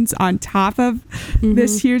humans on top of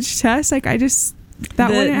this huge test, like I just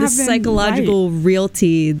the psychological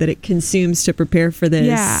realty that it consumes to prepare for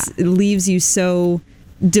this it leaves you so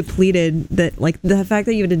depleted that like the fact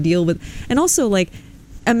that you had to deal with, and also like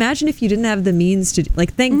imagine if you didn't have the means to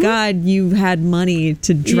like thank God you had money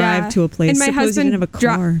to drive to a place. And my Suppose husband you didn't have a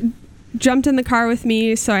car. Jumped in the car with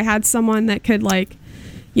me, so I had someone that could like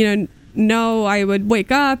know I would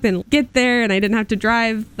wake up and get there and I didn't have to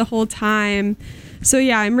drive the whole time. So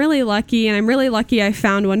yeah, I'm really lucky, and I'm really lucky I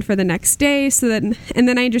found one for the next day. And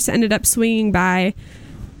then I just ended up swinging by.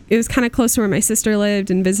 It was kind of close to where my sister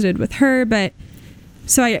lived and visited with her, but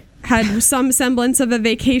so I had some semblance of a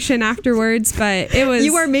vacation afterwards, but it was...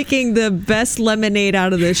 You are making the best lemonade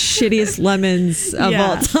out of the shittiest lemons of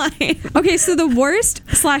all time. Okay, so the worst /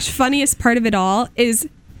 funniest part of it all is,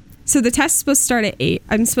 so the test is supposed to start at 8.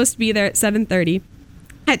 I'm supposed to be there at 7:30.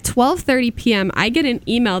 At 12:30 p.m., I get an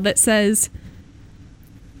email that says,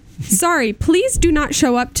 sorry, please do not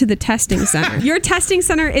show up to the testing center. Your testing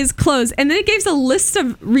center is closed. And then it gives a list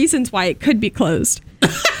of reasons why it could be closed.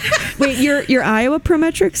 Wait, your Iowa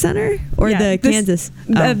Prometric Center or the Kansas?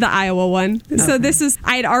 The Iowa one. Okay. So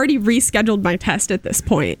I had already rescheduled my test at this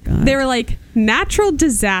point. God. They were like, natural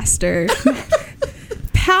disaster,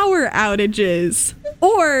 power outages,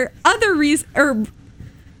 or other reasons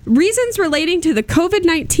relating to the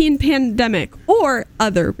COVID-19 pandemic, or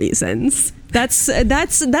other reasons. That's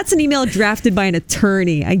an email drafted by an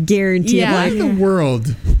attorney. I guarantee. Yeah. What in the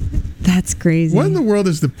world? That's crazy. What in the world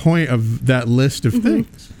is the point of that list of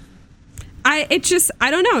things? I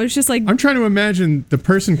don't know. It's just like, I'm trying to imagine the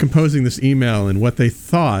person composing this email and what they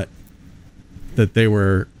thought that they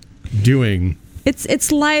were doing.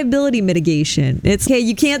 It's liability mitigation. It's okay.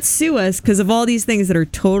 You can't sue us because of all these things that are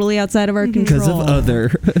totally outside of our control. Because of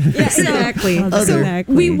other. Yeah, exactly.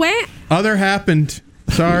 Exactly. We went. Other happened.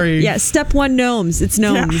 Sorry. Yeah, step 1 gnomes. It's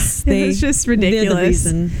gnomes. Yeah, it's just ridiculous.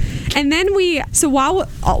 The and then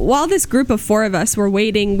while this group of 4 of us were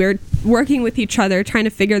waiting, we were working with each other, trying to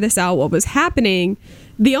figure this out, what was happening.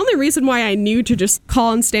 The only reason why I knew to just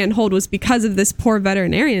call and stay on hold was because of this poor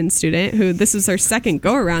veterinarian student who this is her second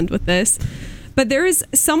go around with this. But there was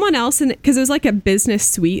someone else because it was like a business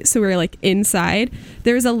suite, so we were like inside.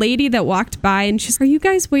 There was a lady that walked by and she's, are you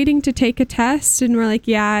guys waiting to take a test? And we're like,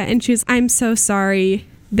 yeah. And she's, I'm so sorry.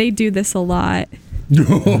 They do this a lot.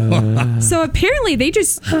 So apparently they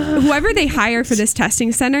just, whoever they hire for this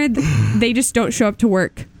testing center, they just don't show up to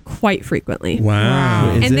work quite frequently.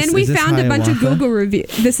 Wow. And then we found a bunch of Google reviews.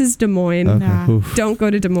 This is Des Moines. Okay. Nah. Don't go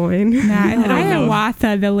to Des Moines. Nah, in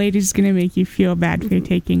Hiawatha, the lady's going to make you feel bad for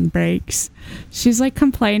taking breaks. She's like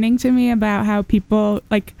complaining to me about how people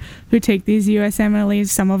like who take these USMLEs,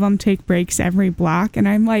 some of them take breaks every block. And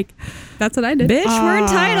I'm like, that's what I did. Bitch, we're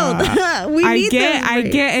entitled. I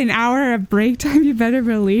get an hour of break time. You better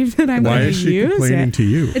believe that I'm going to use it. Why is she complaining to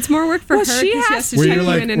you? It's more work for her. She has to check you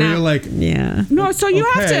in and out. You're like, yeah. No, so you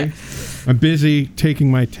have to. I'm busy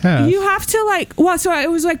taking my test. You have to so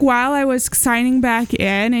it was like while I was signing back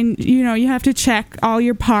in, and you have to check all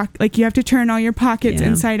your you have to turn all your pockets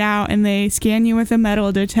inside out, and they scan you with a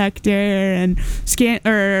metal detector and scan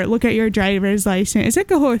or look at your driver's license. It's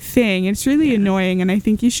like a whole thing. It's really annoying, and I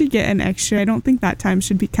think you should get an extra. I don't think that time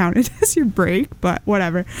should be counted as your break, but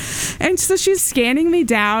whatever. And so she's scanning me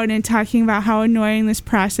down and talking about how annoying this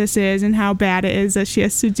process is and how bad it is that she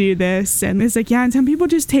has to do this. And it's like, yeah, and some people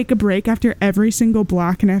just take a break after every single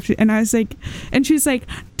block, and I was like, and she's like,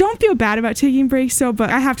 don't feel bad about taking breaks, but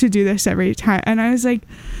I have to do this every time. And I was like,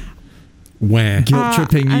 guilt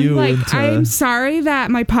tripping you. I'm sorry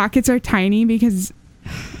that my pockets are tiny because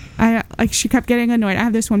she kept getting annoyed. I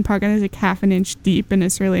have this one pocket that's like half an inch deep, and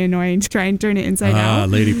it's really annoying to try and turn it inside out.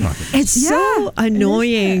 Lady pocket. It's so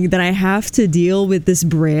annoying that I have to deal with this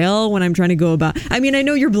braille when I'm trying to go about. I mean, I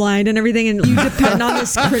know you're blind and everything, and you depend on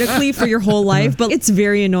this critically for your whole life, but it's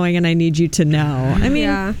very annoying, and I need you to know. I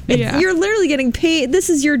mean, you're literally getting paid. This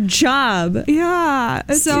is your job. Yeah.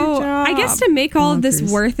 So I guess to make all of this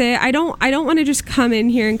worth it, I don't want to just come in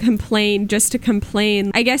here and complain just to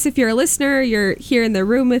complain. I guess if you're a listener, you're here in the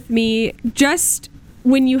room with me, just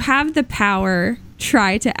when you have the power,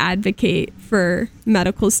 try to advocate for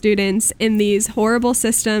medical students in these horrible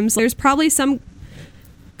systems. There's probably some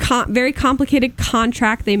very complicated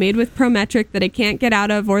contract they made with Prometric that I can't get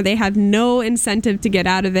out of, or they have no incentive to get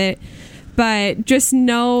out of it. But just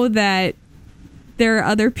know that there are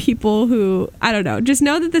other people who, I don't know, just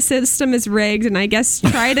know that the system is rigged, and I guess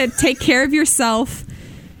try to take care of yourself.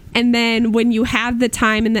 And then when you have the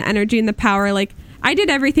time and the energy and the power, like, I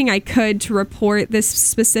did everything I could to report this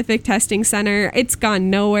specific testing center. It's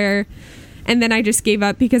gone nowhere. And then I just gave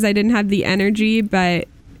up because I didn't have the energy. But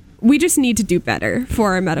we just need to do better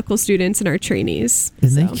for our medical students and our trainees.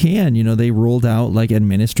 And they can, they rolled out like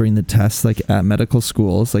administering the tests like at medical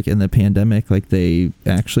schools, like in the pandemic, like they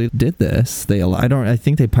actually did this. I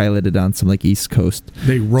think they piloted on some like East Coast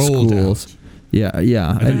They rolled schools. out.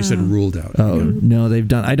 Yeah. I thought you said ruled out. Oh, no, they've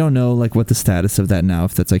done. I don't know like what the status of that now,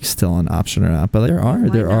 if that's like still an option or not. But there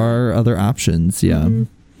are other options. Yeah. Mm-hmm.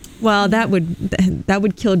 Well, that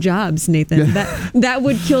would kill jobs, Nathan. That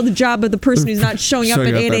would kill the job of the person who's not showing up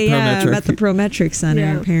at 8 a.m. at the Prometric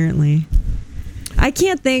Center, apparently. I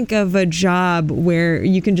can't think of a job where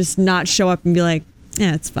you can just not show up and be like,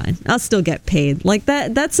 yeah, it's fine. I'll still get paid. Like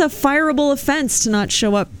that's a fireable offense to not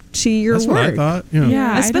show up to your work. That's what I thought.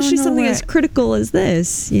 Yeah, especially something as critical as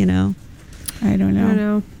this, I don't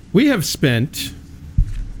know. We have spent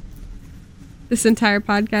this entire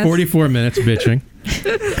podcast 44 minutes bitching.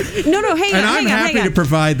 No, hang on. And I'm happy to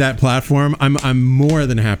provide that platform. I'm more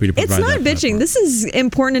than happy to provide that. It's not bitching. Platform. This is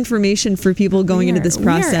important information for people going into this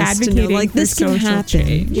process to know, like, this can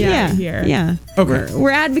happen. Yeah. Okay.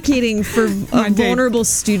 We're advocating for a vulnerable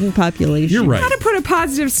student population. You're right. How to put a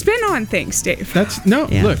positive spin on things, Dave.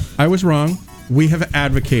 Look, I was wrong. We have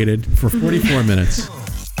advocated for 44 minutes.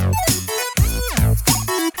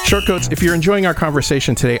 Shortcoats, if you're enjoying our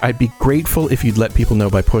conversation today, I'd be grateful if you'd let people know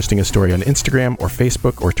by posting a story on Instagram or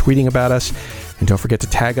Facebook or tweeting about us. And don't forget to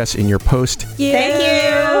tag us in your post.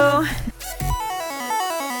 Thank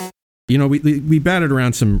you. We batted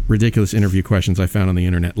around some ridiculous interview questions I found on the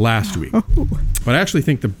internet last week. But I actually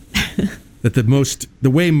think that the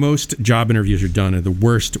way most job interviews are done are the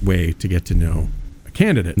worst way to get to know a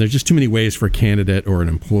candidate. And there's just too many ways for a candidate or an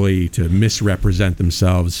employee to misrepresent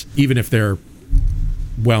themselves, even if they're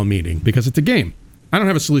well-meaning, because it's a game. I don't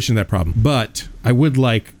have a solution to that problem, but I would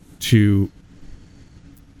like to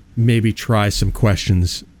maybe try some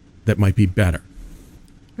questions that might be better.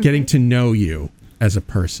 Okay. Getting to know you as a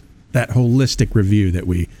person. That holistic review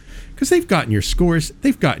because they've gotten your scores,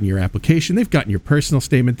 they've gotten your application, they've gotten your personal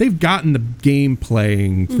statement, they've gotten the game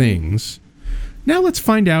playing things. Now let's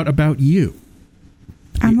find out about you.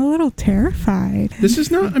 I'm a little terrified. This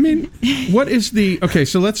is not, what is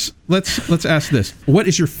so let's ask this. What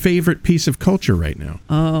is your favorite piece of culture right now?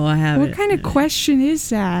 Oh, I have What kind of question is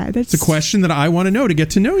that? It's a question that I want to know to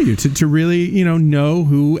get to know you, to really, know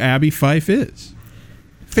who Abby Fife is.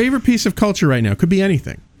 Favorite piece of culture right now. Could be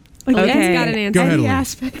anything. Ed's got an answer. Go ahead, Any Elise.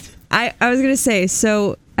 aspect. I was going to say,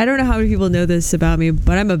 so I don't know how many people know this about me,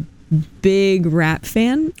 but I'm a big rap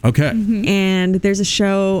fan. Okay. Mm-hmm. And there's a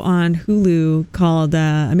show on Hulu called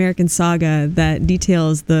American Saga that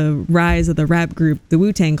details the rise of the rap group, the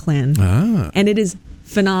Wu-Tang Clan. And it is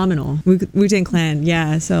phenomenal. Wu-Tang Clan,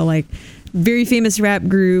 yeah. So, like, very famous rap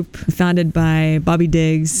group founded by Bobby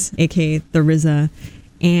Diggs, aka the RZA.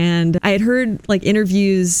 And I had heard like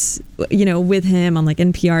interviews, with him on like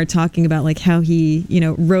NPR talking about like how he,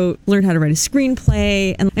 learned how to write a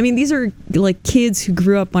screenplay. And these are like kids who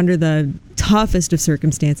grew up under the toughest of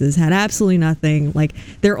circumstances, had absolutely nothing. Like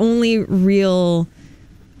their only real,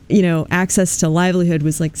 access to livelihood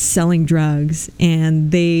was like selling drugs.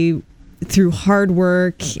 And they, through hard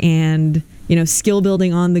work and, skill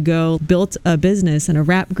building on the go, built a business and a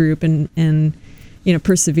rap group and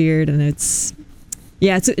persevered. And it's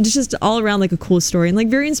just all around like a cool story and like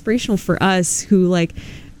very inspirational for us who like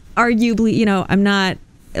arguably, I'm not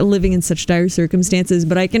living in such dire circumstances,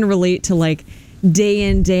 but I can relate to like day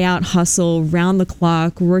in, day out hustle, round the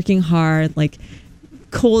clock, working hard, like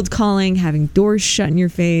cold calling, having doors shut in your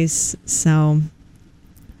face. So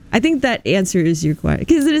I think that answers your question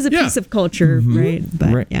because it is a piece of culture, right?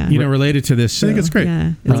 But yeah, related to this, I think it's great.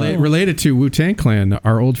 Yeah, Related to Wu-Tang Clan,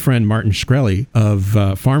 our old friend Martin Shkreli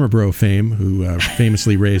of Farmer Bro fame, who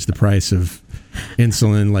famously raised the price of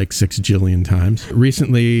insulin like 6 jillion times,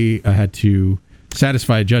 recently had to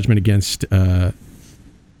satisfy a judgment against him,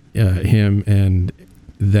 and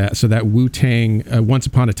that Wu-Tang Once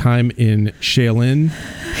Upon a Time in Shaolin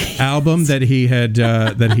album that he had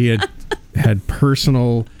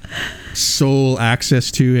personal sole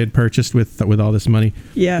access to, had purchased with all this money.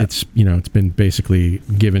 Yeah, it's been basically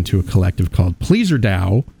given to a collective called Pleaser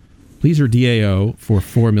DAO for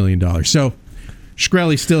 $4 million. So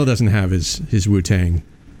Shkreli still doesn't have his Wu-Tang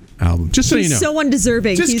album. Just so you know, so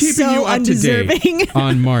undeserving. Just He's keeping so you up to date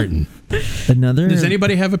on Martin. Does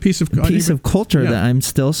anybody have a piece of culture that I'm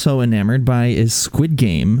still so enamored by is Squid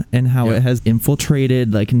Game, and how it has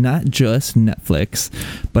infiltrated like not just Netflix,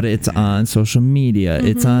 but it's on social media,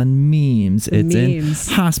 it's on memes, it's in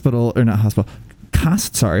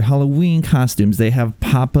Halloween costumes. They have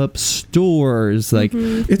pop-up stores. Like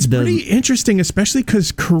it's pretty interesting, especially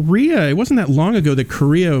because Korea. It wasn't that long ago that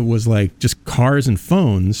Korea was like just cars and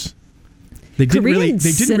phones. They didn't really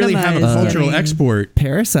have a cultural export.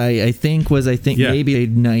 Parasite, I think maybe a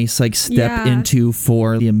nice like step into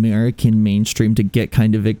for the American mainstream to get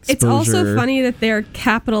kind of exposure. It's also funny that they're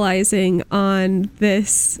capitalizing on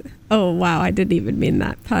this. Oh wow, I didn't even mean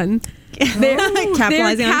that pun. They're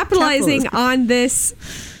capitalizing on this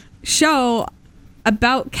show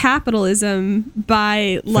about capitalism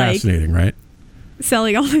by like fascinating, right?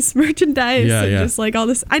 Selling all this merchandise just like all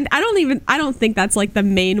this. I don't think that's like the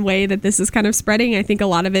main way that this is kind of spreading. I think a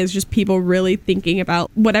lot of it is just people really thinking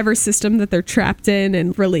about whatever system that they're trapped in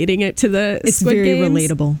and relating it to the Squid very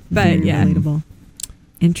Games. Relatable. But very relatable.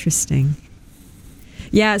 Interesting.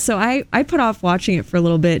 Yeah, so I put off watching it for a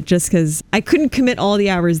little bit just because I couldn't commit all the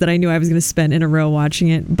hours that I knew I was going to spend in a row watching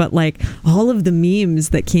it. But like all of the memes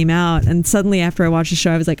that came out, and suddenly after I watched the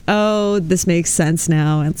show, I was like, oh, this makes sense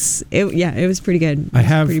now. It was pretty good. It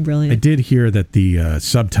was pretty brilliant. I did hear that the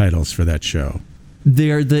subtitles for that show,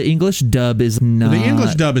 the English dub is not. The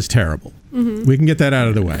English dub is terrible. Mm-hmm. We can get that out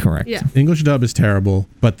of the way. Correct. Yeah. English dub is terrible,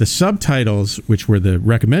 but the subtitles, which were the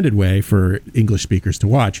recommended way for English speakers to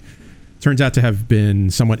watch, turns out to have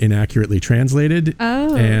been somewhat inaccurately translated.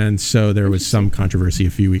 Oh. And so there was some controversy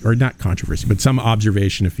some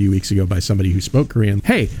observation a few weeks ago by somebody who spoke Korean.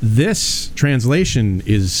 Hey, this translation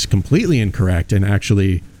is completely incorrect and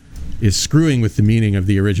actually is screwing with the meaning of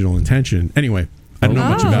the original intention. Anyway, I don't know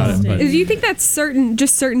much about it. But do you think that's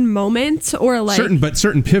certain moments or like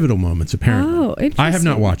certain pivotal moments apparently? Oh, interesting. I have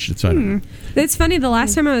not watched it, so I don't know. It's funny. The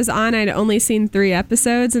last time I was on, I'd only seen 3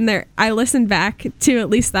 episodes, and I listened back to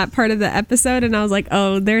at least that part of the episode, and I was like,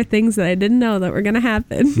 "Oh, there are things that I didn't know that were going to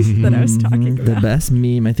happen that I was talking about." The best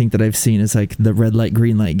meme I think that I've seen is like the red light,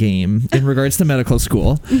 green light game in regards to medical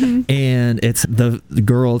school, and it's the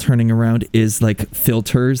girl turning around is like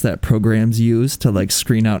filters that programs use to like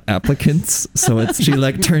screen out applicants. So she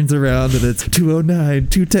like turns around and it's 209,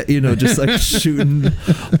 210, just like shooting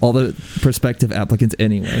all the prospective applicants.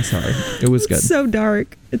 Anyway, sorry, it was good. It's so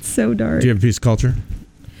dark. It's so dark. Do you have a piece of culture?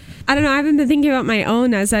 I don't know. I haven't been thinking about my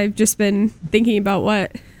own as I've just been thinking about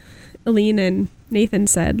what Aline and Nathan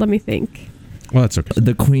said. Let me think. Well, that's okay.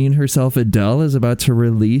 The queen herself, Adele, is about to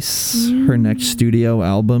release her next studio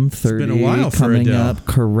album, 30. It's been a while for coming Adele. up.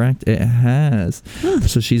 Correct, it has.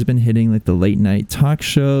 So she's been hitting like the late night talk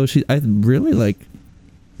show. I'm really like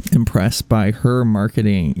impressed by her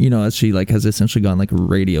marketing, as she like has essentially gone like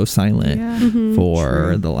radio silent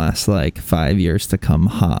for the last like 5 years to come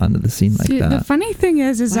hot onto the scene like that. The funny thing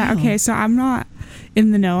is that, okay, so I'm not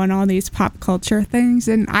in the know on all these pop culture things,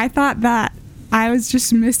 and I thought that I was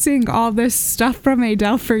just missing all this stuff from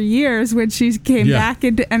Adele for years when she came back,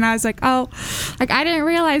 and I was like, oh, like I didn't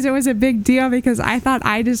realize it was a big deal because I thought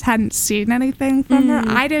I just hadn't seen anything from her.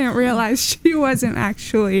 I didn't realize she wasn't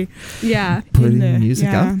actually putting music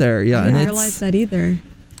out there. I didn't realize that either.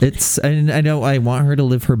 I know I want her to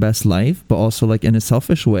live her best life, but also like in a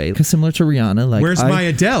selfish way, because similar to Rihanna, like where's my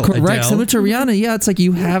Adele? Correct, Adele? similar to Rihanna, it's like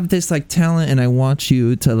you have this like talent, and I want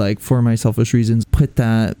you to like, for my selfish reasons, put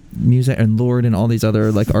that music and Lord and all these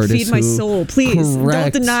other like artists. Feed my soul, please.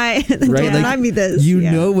 Correct. Don't deny me this. You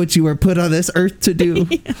know what you were put on this earth to do.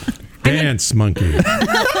 Dance, monkey.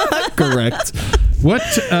 Correct. What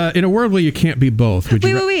in a world where you can't be both? Would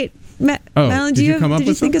you wait. Madeline, did you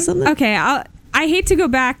think of something? Okay, I hate to go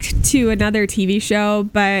back to another TV show,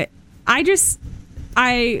 but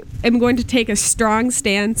I am going to take a strong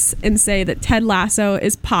stance and say that Ted Lasso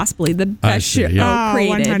is possibly the best show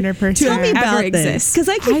created 100%. Tell me about ever this, exist. because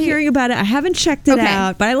I keep hearing about it. I haven't checked it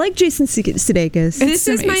out, but I like Jason Sudeikis. This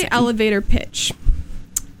is my elevator pitch.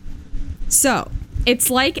 So, it's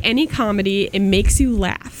like any comedy. It makes you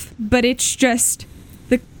laugh, but it's just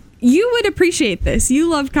you would appreciate this. You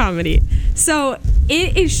love comedy. So,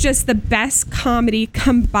 it is just the best comedy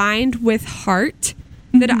combined with heart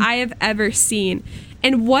that I have ever seen.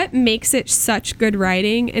 And what makes it such good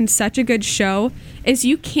writing and such a good show is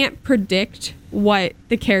you can't predict what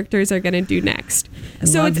the characters are going to do next.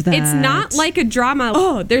 So it's not like a drama.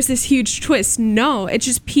 Oh, there's this huge twist. No, it's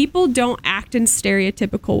just people don't act in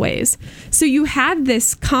stereotypical ways. So you have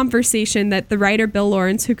this conversation that the writer Bill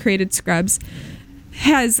Lawrence, who created Scrubs,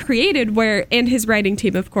 has created, where, and his writing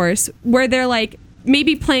team, of course, where they're like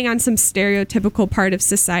maybe playing on some stereotypical part of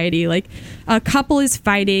society, like a couple is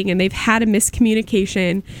fighting and they've had a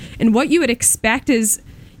miscommunication, and what you would expect is,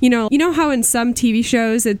 you know how in some TV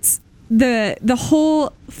shows it's the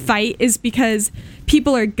whole fight is because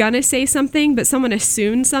people are gonna say something but someone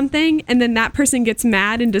assumes something, and then that person gets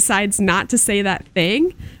mad and decides not to say that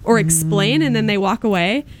thing or explain, and then they walk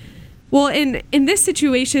away. Well, in this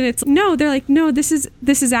situation, it's no, they're like, no, this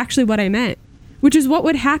is actually what I meant, which is what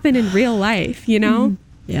would happen in real life, you know?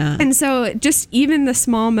 Yeah. And so just even the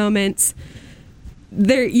small moments,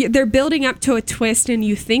 they're building up to a twist, and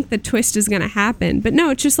you think the twist is going to happen, but no,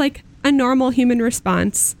 it's just like a normal human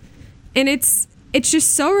response. And it's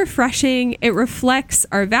just so refreshing. It reflects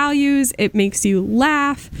our values. It makes you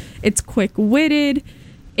laugh. It's quick-witted.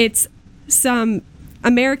 It's some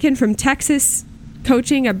American from Texas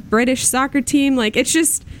coaching a British soccer team. Like, it's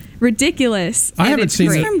just ridiculous. I haven't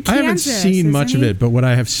seen much of it, but what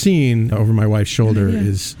I have seen over my wife's shoulder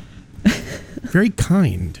is very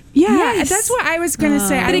kind. Yeah, that's what I was going to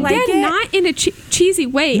say. But again, not in a cheesy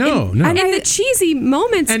way. No. And the cheesy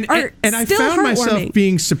moments are and I still found myself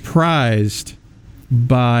being surprised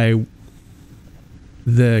by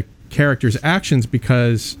the characters' actions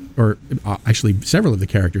or actually several of the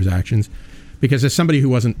characters' actions, because as somebody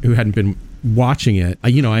who hadn't been watching it, I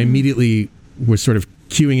immediately was sort of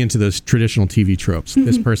cueing into those traditional TV tropes.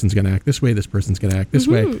 This person's going to act this way. This person's going to act this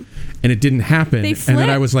way, and it didn't happen. And then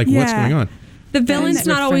I was like, "What's going on?" The villain's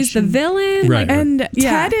not always the villain. Right. And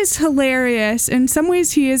Ted is hilarious. In some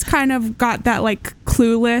ways, he is kind of got that like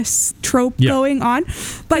clueless trope going on,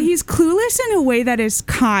 but he's clueless in a way that is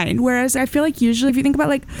kind. Whereas I feel like usually if you think about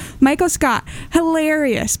like Michael Scott,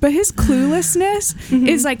 hilarious, but his cluelessness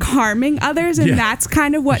is like harming others, and that's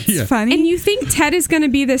kind of what's funny. And you think Ted is going to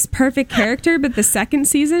be this perfect character, but the second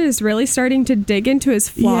season is really starting to dig into his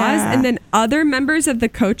flaws, and then other members of the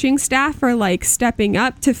coaching staff are like stepping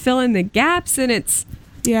up to fill in the gaps. And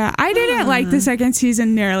I didn't like the second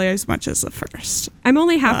season nearly as much as the first. I'm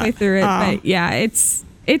only halfway through it, but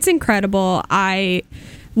it's incredible. I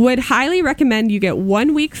would highly recommend you get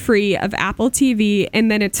 1 week free of Apple TV,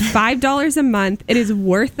 and then it's $5 a month. It is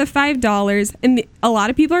worth the $5, and a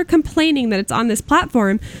lot of people are complaining that it's on this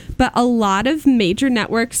platform, but a lot of major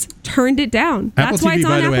networks turned it down. That's why it's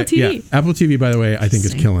on Apple TV. Yeah, Apple TV, by the way, I think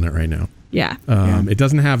is killing it right now. Yeah. It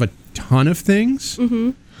doesn't have a ton of things.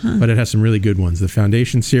 But it has some really good ones. The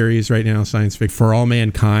Foundation series right now, science fiction, For All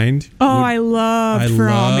Mankind. I love For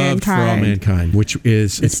All Mankind, which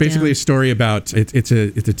is it's basically a story about it's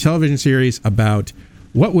a television series about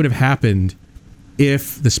what would have happened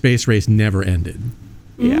if the space race never ended.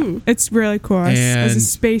 Yeah, it's really cool. As a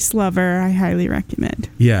space lover, I highly recommend.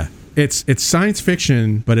 Yeah. It's science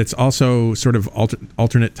fiction, but it's also sort of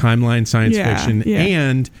alternate timeline science fiction,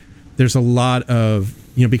 and there's a lot of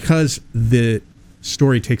because the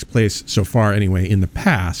story takes place so far anyway in the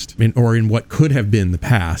past, or in what could have been the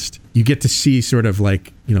past, you get to see sort of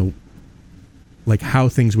like how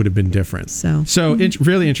things would have been different. So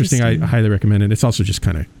really interesting. I highly recommend it. It's also just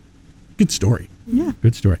kind of good story. Yeah,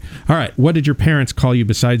 good story. All right, what did your parents call you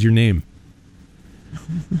besides your name?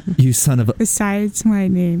 You son of a... Besides my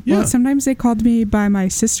name. Yeah. Well, sometimes they called me by my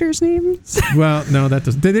sister's names. Well, no, that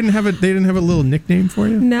doesn't. They didn't have a little nickname for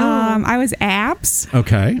you? No. I was Abs.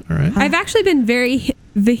 Okay, all right. I've actually been very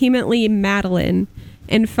vehemently Madeline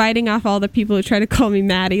and fighting off all the people who try to call me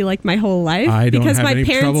Maddie like my whole life. I don't have any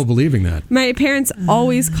trouble believing that. My parents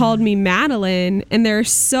always called me Madeline, and there are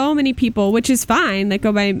so many people, which is fine, that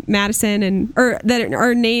go by Madison or that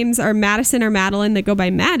our names are Madison or Madeline that go by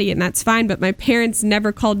Maddie, and that's fine. But my parents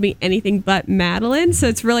never called me anything but Madeline, so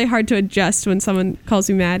it's really hard to adjust when someone calls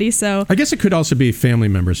me Maddie. So I guess it could also be family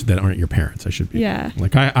members that aren't your parents. I should be. Yeah.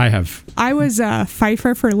 Like I have. I was a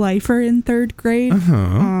Pfeiffer for Lifer in third grade.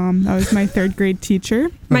 That was my third grade teacher.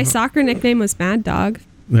 My soccer nickname was Mad Dog.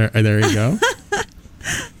 There you go.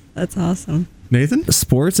 That's awesome. Nathan?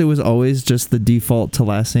 Sports, it was always just the default to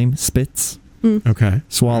last name, Spitz. Okay.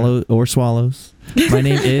 Swallow or swallows. My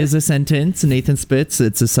name is a sentence, Nathan Spitz.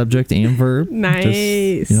 It's a subject and verb.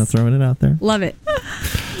 Nice. Just, throwing it out there. Love it.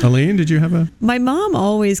 Elaine, did you have a... My mom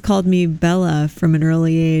always called me Bella from an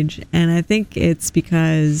early age, and I think it's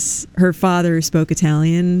because her father spoke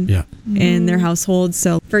Italian in their household.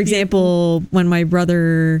 So, for example, when my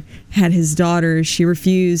brother had his daughter, she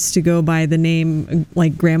refused to go by the name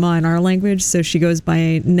like grandma in our language, so she goes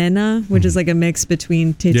by Nena, which is like a mix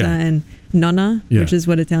between Tita and Nonna, which is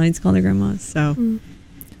what Italians call their grandmas. So,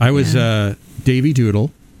 I was Davy Doodle.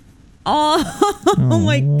 Oh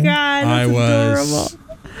my God, that's adorable.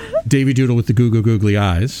 Davy Doodle with the googly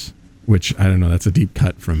eyes, which I don't know. That's a deep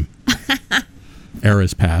cut from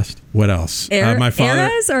eras past. What else? My father.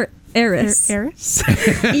 Eras or Eris? Eris?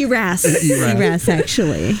 Eras,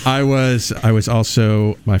 actually. I was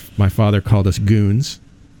also my father called us goons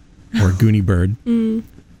or Goonie Bird.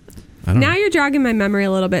 Now you're jogging my memory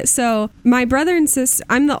a little bit. So my brother and sister,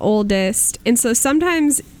 I'm the oldest, and so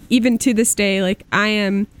sometimes even to this day, like I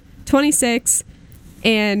am 26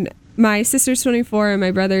 and my sister's 24 and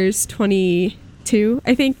my brother's 22,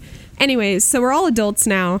 I think. Anyways, so we're all adults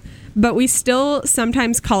now, but we still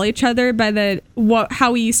sometimes call each other by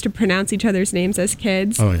how we used to pronounce each other's names as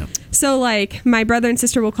kids. Oh, yeah. So, like, my brother and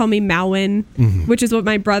sister will call me Malwin, which is what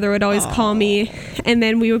my brother would always call me. And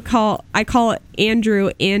then I call Andrew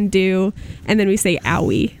Andu, and then we say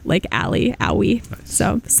Owie, like Allie, Owie. Nice.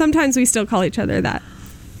 So sometimes we still call each other that.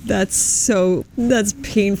 That's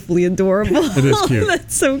painfully adorable. It is cute.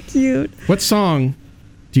 That's so cute. What song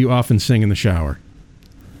do you often sing in the shower?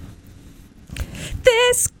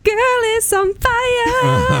 This girl is on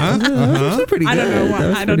fire. Pretty good.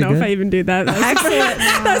 I don't know if I even do that. Excellent.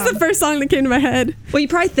 That's the first song that came to my head. Well, you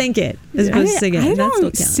probably think it as opposed to sing it. I That still don't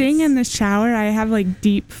counts. sing in the shower. I have like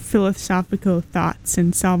deep philosophical thoughts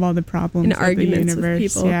and solve all the problems And of arguments the with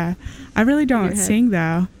universe. people. Yeah, I really don't sing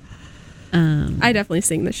though. I definitely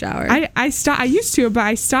sing in the shower. I used to, but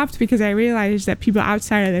I stopped because I realized that people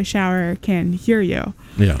outside of the shower can hear you.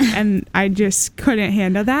 Yeah. And I just couldn't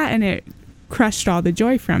handle that, and it crushed all the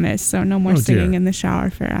joy from it. So no more singing in the shower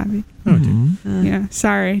for Abby. Oh, dear. Yeah,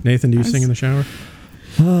 sorry. Nathan, do you sing in the shower?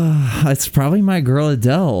 It's probably my girl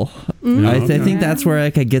Adele. I think that's where I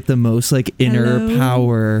get the most like inner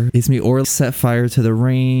power. It's me, or Set Fire to the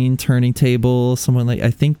Rain, Turning Table, someone like.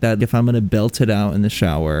 I think that if I'm gonna belt it out in the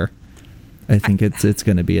shower, I think it's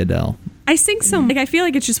gonna be Adele. I sing I feel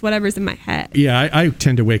like it's just whatever's in my head. Yeah, I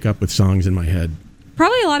tend to wake up with songs in my head.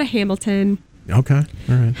 Probably a lot of Hamilton. Okay,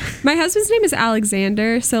 all right. My husband's name is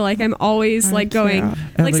Alexander, so like I'm always like going,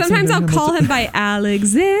 like sometimes I'll call him by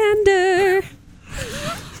Alexander.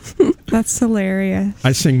 That's hilarious.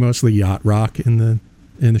 I sing mostly yacht rock in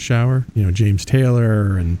the shower. You know, James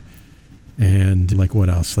Taylor and like what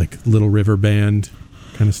else? Like Little River Band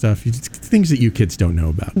kind of stuff. Things that you kids don't know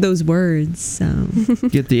about. Those words. So.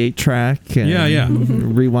 Get the 8-track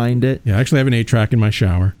and rewind it. Yeah, I actually have an 8-track in my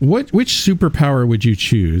shower. Which superpower would you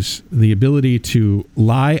choose? The ability to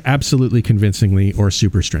lie absolutely convincingly or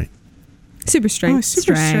super strength? Super strength. Oh,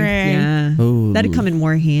 super strength. Yeah. Oh. That'd come in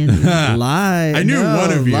more handy. Lie. I knew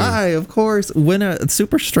one of you. Lie, of course. When a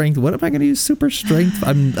super strength, what am I going to use super strength?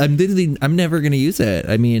 I'm never going to use it.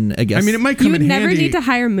 I mean, I guess. I mean, it might come You in would never handy. need to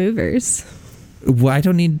hire movers. Well, I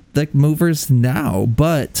don't need like movers now,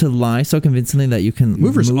 but to lie so convincingly that you can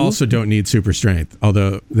Movers move. also don't need super strength,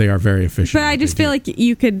 although they are very efficient. But I just feel like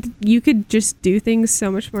you could just do things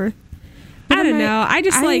so much more. I don't know. I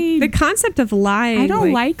just like the concept of lying. I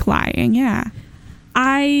don't like lying. Yeah.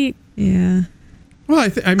 Yeah. Well,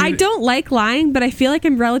 I don't like lying, but I feel like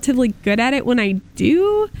I'm relatively good at it when I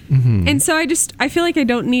do. And so I feel like I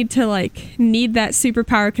don't need that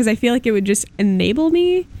superpower because I feel like it would just enable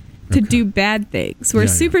me to do bad things. Where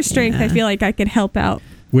super strength, I feel like I could help out.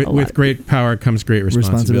 With great power comes great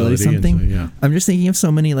responsibility. Something. I'm just thinking of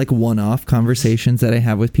so many like one-off conversations that I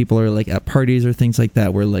have with people, or like at parties or things like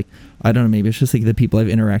that, where like I don't know, maybe it's just like the people I've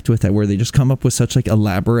interacted with that where they just come up with such like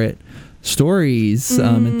elaborate stories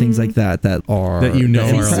and things like that are are You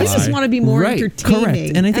a just lie. want to be more entertaining.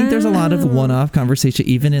 Correct. And I think there's a lot of one-off conversation,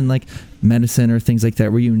 even in like medicine or things like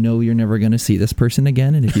that, where you know you're never going to see this person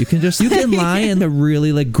again, and if you can you can lie in a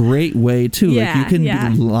really like great way too. Yeah, like you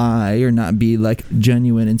can lie or not be like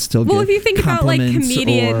genuine and still Well, give if you think about like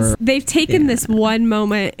comedians, or, they've taken this one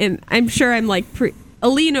moment, and I'm sure I'm like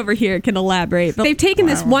Aline over here can elaborate, but they've taken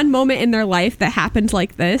this one moment in their life that happened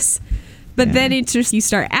like this. But then it's just you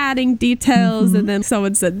start adding details, and then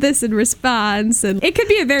someone said this in response, and it could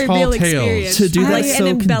be a very Tall real tales. experience. To do that an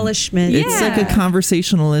embellishment. It's like a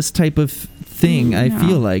conversationalist type of thing, I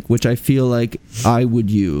feel like, which I feel like I would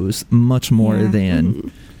use much more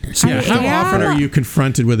than... So how often are you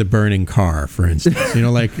confronted with a burning car, for instance? You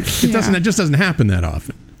know, like, it just doesn't happen that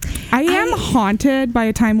often. I am haunted by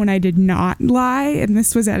a time when I did not lie, and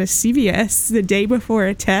this was at a CVS the day before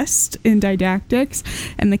a test in didactics,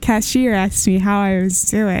 and the cashier asked me how I was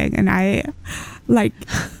doing, and I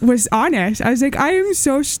was honest. I was like, I am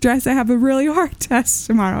so stressed. I have a really hard test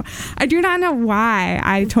tomorrow. I do not know why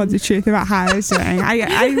I told the truth about how I was doing.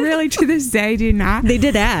 I really, to this day, do not. They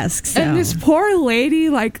did ask. So. And this poor lady,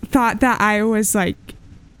 thought that I was,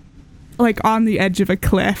 on the edge of a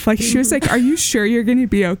cliff. She was like, are you sure you're going to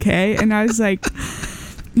be okay? And I was like,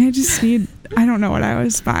 I don't know what I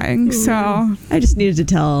was buying. So I just needed to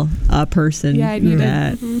tell a person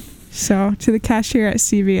that. So to the cashier at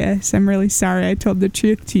CVS, I'm really sorry I told the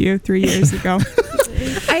truth to you 3 years ago.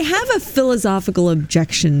 I have a philosophical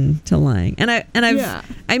objection to lying. And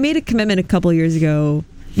I made a commitment a couple years ago,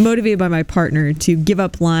 motivated by my partner, to give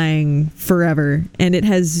up lying forever. And it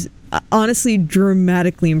has honestly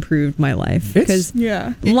dramatically improved my life, because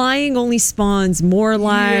lying only spawns more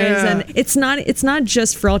lies, and it's not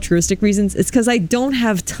just for altruistic reasons. It's because I don't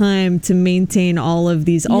have time to maintain all of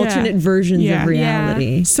these alternate versions of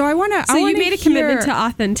reality. So I want to. So you made a commitment to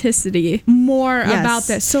authenticity. More about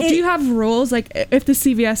this. So do you have rules? Like, if the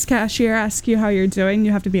CVS cashier asks you how you're doing,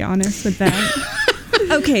 you have to be honest with them.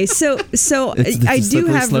 Okay, so it's I do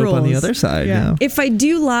have slope rules on the other side. Yeah. If I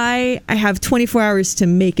do lie, I have 24 hours to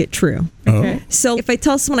make it true. Okay. So if I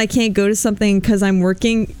tell someone I can't go to something because I'm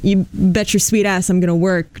working, you bet your sweet ass I'm going to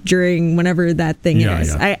work during whenever that thing is.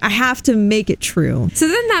 Yeah. I have to make it true. So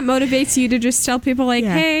then that motivates you to just tell people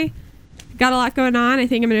hey, got a lot going on. I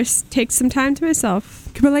think I'm going to take some time to myself.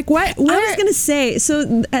 But what? I was going to say,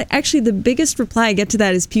 so actually the biggest reply I get to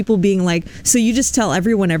that is people being like, so you just tell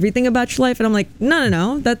everyone everything about your life? And I'm like,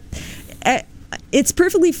 no. That it's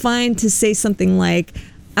perfectly fine to say something like,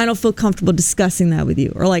 I don't feel comfortable discussing that with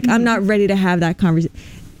you. Or I'm not ready to have that conversation.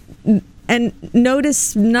 And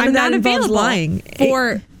notice none of that involves lying.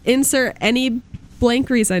 For insert any blank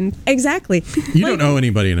reason. Exactly. You don't owe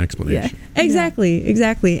anybody an explanation. Yeah.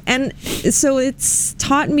 Exactly. And so it's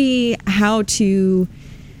taught me how to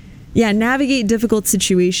navigate difficult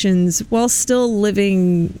situations while still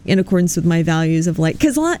living in accordance with my values of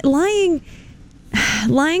because lying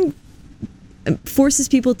forces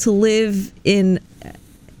people to live in,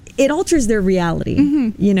 it alters their reality,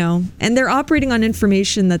 and they're operating on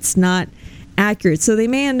information that's not accurate. So they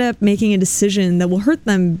may end up making a decision that will hurt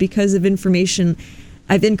them because of information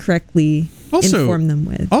I've incorrectly informed them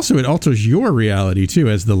with. Also, it alters your reality too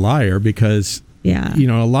as the liar, because a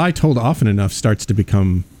lie told often enough starts to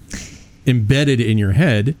become embedded in your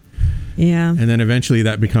head. Yeah. And then eventually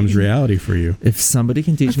that becomes reality for you. If somebody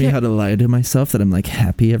can teach me how to lie to myself, that I'm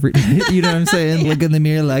happy every day. You know what I'm saying? Look in the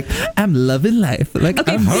mirror I'm loving life.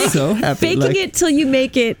 I'm so happy. Faking it till you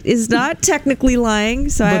make it is not technically lying,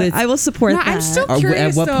 so I will support that. I'm still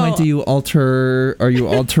curious. At what point are you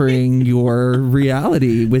altering your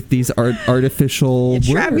reality with these artificial words?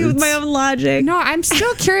 Trap me with my own logic. No, I'm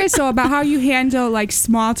still curious though about how you handle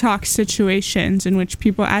small talk situations in which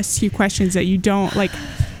people ask you questions that you don't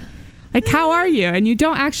how are you? And you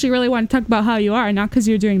don't actually really want to talk about how you are, not because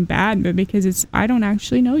you're doing bad, but because I don't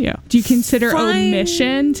actually know you. Do you consider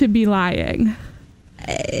omission to be lying?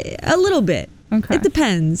 A little bit. Okay. It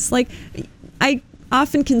depends. I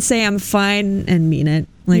often can say I'm fine and mean it.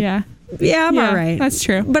 I'm all right. That's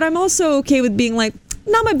true. But I'm also okay with being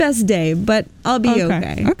not my best day, but I'll be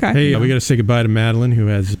okay. Okay. Hey, we got to say goodbye to Madeline, who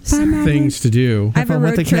has things to do. I have a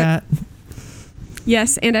road trip. Cat.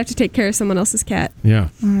 Yes, and I have to take care of someone else's cat. Yeah.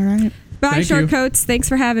 All right. Bye, short coats. Thanks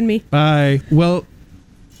for having me. Bye. Well,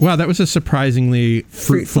 wow, that was a surprisingly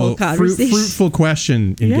fruitful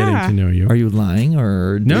question in getting to know you. Are you lying,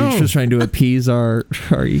 or no? Are you just trying to appease our?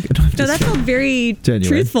 Are you? No, that felt very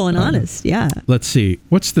truthful and honest. Yeah. Let's see.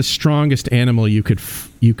 What's the strongest animal you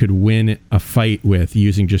could win a fight with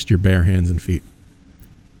using just your bare hands and feet?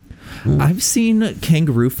 I've seen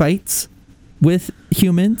kangaroo fights with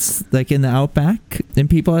humans, in the outback, and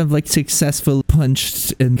people have successfully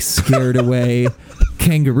punched and scared away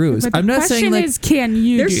kangaroos. But the question is, can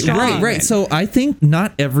you they're do strong. that? Right. So I think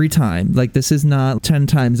not every time. This is not 10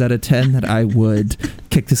 times out of 10 that I would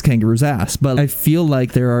kick this kangaroo's ass. But I feel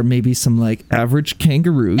like there are maybe some average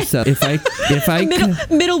kangaroos that if I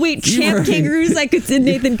middleweight champ kangaroos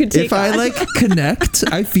Nathan could take. If I connect,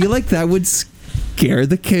 I feel like that would scare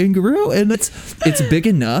the kangaroo, and it's big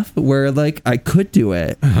enough where like I could do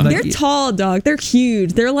it. Like, They're tall, dog. They're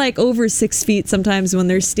huge. They're like over 6 feet sometimes when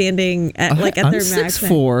they're standing at I'm their max.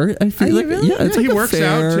 6'4". I feel like really? yeah, it's he like a works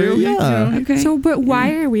fair, out too. Yeah. Okay. So, but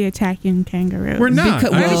why are we attacking kangaroos? We're not.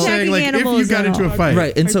 Because- I'm well- just saying, like, if you Animals got at into a all. fight.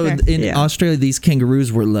 Right, and so Okay. in Yeah. Australia, these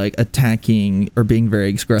kangaroos were like attacking or being very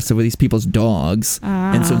aggressive with these people's dogs,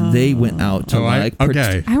 and so they went out to I wanna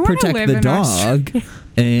protect live the in dog Australia.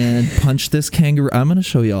 and punch this kangaroo. I'm going to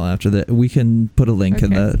show y'all after that. We can put a link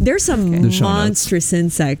in the. There's some The show notes. monstrous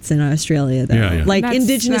insects in Australia, though. Yeah, yeah. Like That's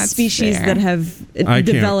indigenous species fair. that have I can't-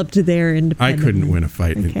 developed there I independently. couldn't win a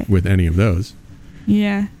fight Okay. with any of those.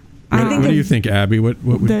 Yeah. What, think what do of- you think, Abby? What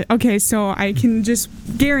would Okay, so I can just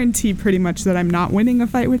guarantee pretty much that I'm not winning a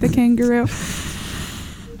fight with a kangaroo.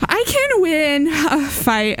 I can win a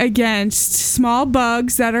fight against small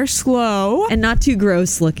bugs that are slow. And not too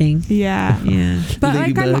gross looking. Yeah. Yeah. But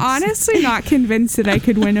like, I'm Ladybugs. honestly not convinced that I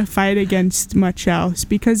could win a fight against much else,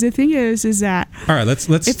 because the thing is that All right, let's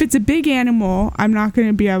if it's a big animal, I'm not going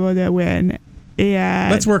to be able to win. Yeah.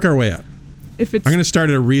 let's work our way up. If it's I'm going to start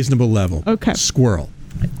at a reasonable level. Okay. Squirrel.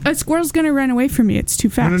 a squirrel's going to run away from me. It's too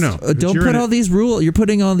fast. No. But Don't you're put in all these rules. You're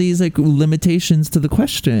putting all these like limitations to the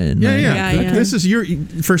question. Yeah, Like, yeah. Yeah, yeah. This is your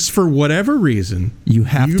for whatever reason You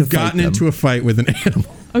have to you've fight gotten them. into a fight with an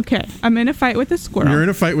animal. Okay, I'm in a fight with a squirrel. You're in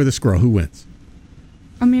a fight with a squirrel. Who wins?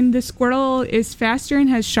 I mean, the squirrel is faster and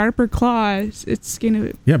has sharper claws. It's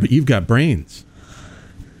gonna. Yeah, but you've got brains.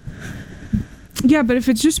 Yeah, but if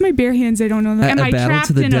it's just my bare hands, I don't know. Am A I battle trapped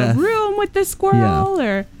to the in death. a room with the squirrel,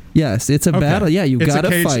 or? Yes, it's a Okay. battle. Yeah, you It's got a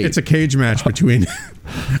to cage, fight. It's a cage match between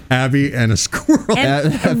Abby and a squirrel.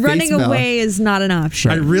 And Face running valve. away is not an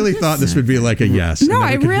option. I really thought this would be like a yes. No, and then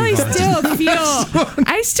I we could really move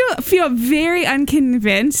on. still feel very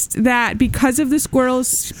unconvinced that because of the squirrel's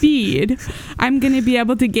speed, I'm going to be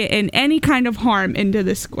able to get in any kind of harm into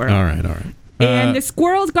the squirrel. All right. And the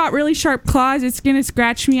squirrel's got really sharp claws. It's going to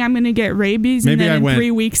scratch me. I'm going to get rabies. Maybe and I then in went-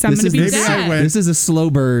 3 weeks, I'm This going to is- be maybe I dead. went- This is a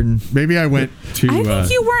slow burn. Maybe I went to I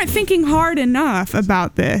think you weren't thinking hard enough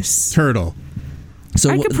about this. turtle.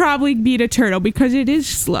 So I could probably beat a turtle because it is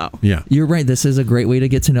slow. Yeah. you're right. This is a great way to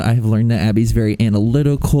get to know. I have learned that Abby's very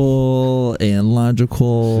analytical and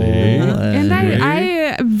logical. See? And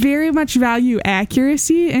I very much value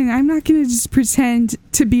accuracy, and I'm not going to just pretend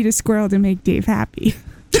to beat a squirrel to make Dave happy.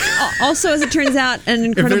 Also, as it turns out, an If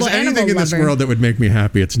incredible there's anything animal in this lover. world that would make me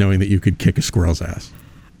happy, it's knowing that you could kick a squirrel's ass.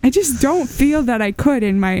 I just don't feel that I could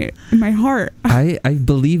in my heart. I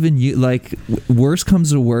believe in you. Like, worst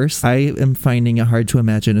comes to worst, I am finding it hard to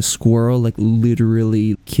imagine a squirrel like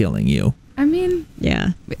literally killing you. I mean,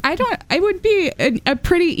 Yeah. I would be a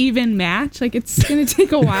pretty even match. Like, it's going to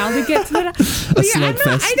take a while to get to that. But yeah,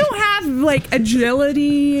 slugfest. I don't have like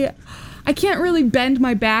agility. I can't really bend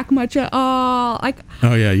my back much at all. Like,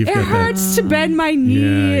 Oh yeah, you've it got that. hurts to bend my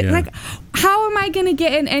knee. Yeah, yeah. Like, how am I going to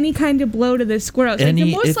get in any kind of blow to this squirrel? It's like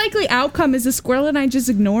the most likely outcome is the squirrel and I just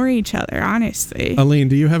ignore each other, honestly. Aline,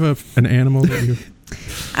 do you have an animal that you?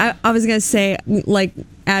 I was going to say, like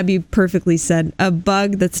Abby perfectly said, a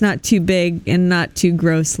bug that's not too big and not too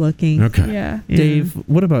gross looking. Okay. Yeah. Dave,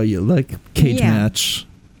 what about you? Like, cage Yeah. match?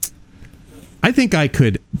 I think I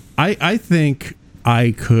could. I think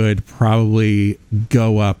I could probably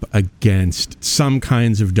go up against some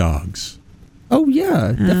kinds of dogs. Oh,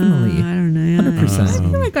 yeah, definitely. I don't know. Yeah. 100%.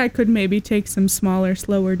 I feel like I could maybe take some smaller,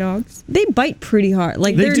 slower dogs. They bite pretty hard.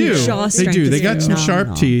 Like They their do. jaw They strength do. is They got some sharp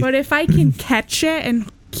phenomenal. teeth. But if I can catch it and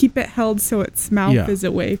keep it held so its mouth Yeah. is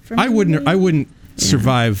away from I wouldn't. me. I wouldn't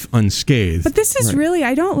survive unscathed. But this is really,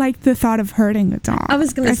 I don't like the thought of hurting a dog. I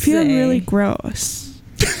was gonna I feel say. really gross.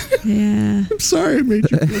 Yeah. I'm sorry, I made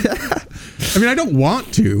you. I mean, I don't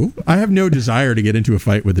want to. I have no desire to get into a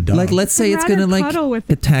fight with a dog. Like, let's say I'd it's gonna rather like cuddle with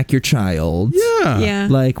it. attack your child. yeah. Yeah.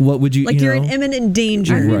 Like, what would you? Like you you're know? in imminent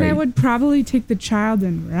danger. I mean, I Right. would probably take the child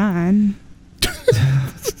and run.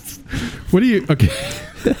 What do you? Okay.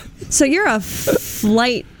 So you're a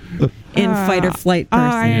flight and fight or flight person.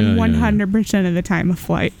 I am Yeah, yeah, 100% of the time a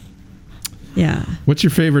flight. yeah. What's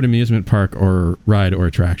your favorite amusement park or ride or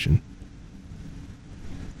attraction?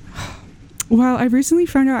 Well, I recently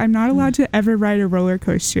found out I'm not allowed to ever ride a roller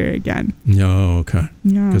coaster again. No, okay.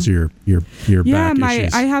 No. Because your Yeah, back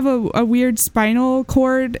issues. I have a weird spinal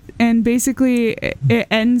cord, and basically it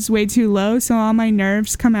ends way too low, so all my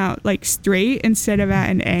nerves come out like straight instead of at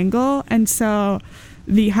an angle, and so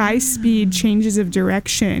the high speed changes of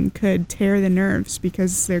direction could tear the nerves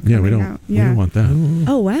because they're coming yeah, we don't. out. We don't want that.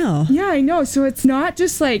 Oh wow. Yeah, I know. So it's not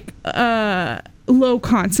just like low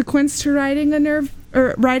consequence to riding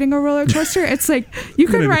a roller coaster. It's like you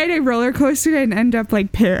could ride a roller coaster and end up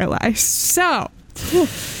like paralyzed. So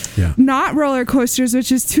not roller coasters,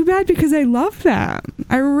 which is too bad because I love them.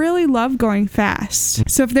 I really love going fast.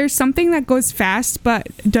 So if there's something that goes fast but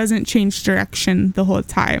doesn't change direction the whole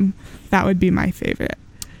time, that would be my favorite.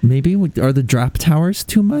 Maybe are the drop towers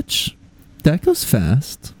too much? That goes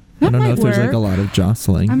fast. I don't know if there's like a lot of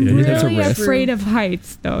jostling. I'm really afraid of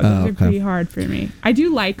heights, though. Those are pretty hard for me. I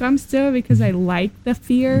do like them still because I like the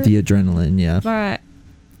fear. The adrenaline, yeah. But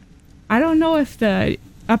I don't know if the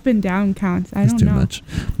up and down counts. I don't know. Much.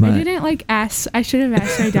 I didn't ask. I should have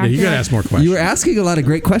asked my doctor. You gotta ask more questions. You were asking a lot of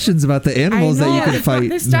great questions about the animals that you can fight.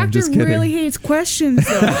 This doctor really hates questions,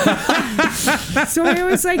 though. So it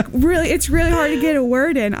was like it's really hard to get a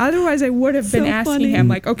word in. Otherwise, I would have been asking him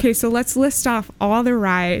like, okay, so let's list off all the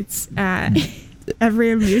rides at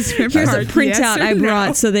every amusement park. Here's a printout I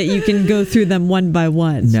brought so that you can go through them one by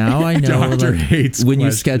one. Now I know Doctor hates when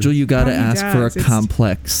questions. you schedule, you got to ask for a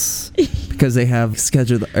complex because they have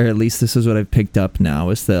scheduled, or at least this is what I've picked up now,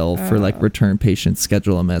 is they'll for like return patients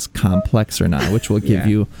schedule them as complex or not, which will give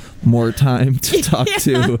you more time to talk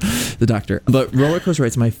to the doctor. But roller coaster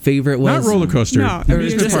rides, my favorite was not roller coaster. No,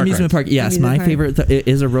 amusement park. Yes, my favorite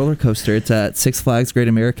is a roller coaster. It's at Six Flags Great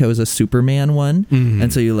America. It was a Superman one,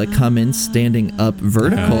 and so you like come in standing up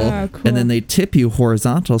vertical, cool. and then they tip you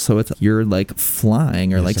horizontal, so you're like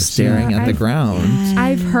flying or like staring at the ground.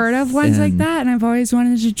 I've heard of ones like that, and I've always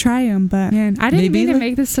wanted to try them, but man, I didn't mean to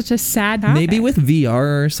make this such a sad topic. Maybe with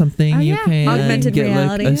VR or something, you can augmented get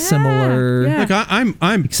reality. like a similar. Like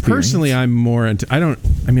I'm personally, I'm more into.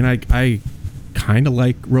 I kind of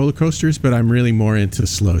like roller coasters, but I'm really more into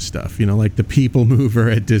slow stuff. You know, like the People Mover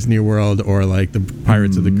at Disney World, or like the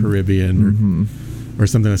Pirates of the Caribbean, or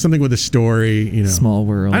something with a story. You know, Small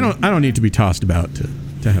World. I don't need to be tossed about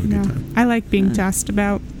to have a good time. I like being tossed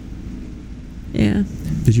about. Yeah.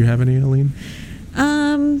 Did you have any, Aline?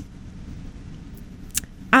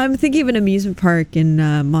 I'm thinking of an amusement park in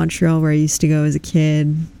Montreal where I used to go as a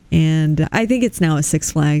kid, and I think it's now a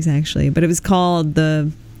Six Flags actually, but it was called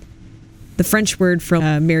the French word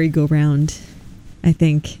from merry-go-round, I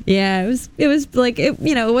think. Yeah, it was like it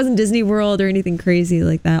wasn't Disney World or anything crazy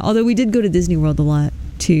like that. Although we did go to Disney World a lot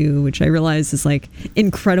too, which I realize is like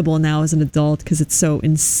incredible now as an adult because it's so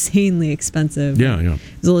insanely expensive. Yeah. It was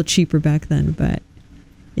a little cheaper back then, but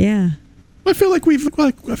yeah. I feel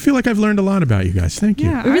like I've learned a lot about you guys. Thank you.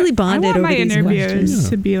 Yeah, we really bonded over these interviews questions.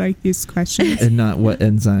 to be like these questions. And not what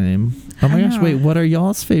enzyme. Oh my gosh, wait, what are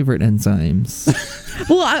y'all's favorite enzymes?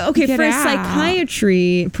 Well, for a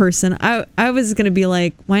psychiatry person, I was going to be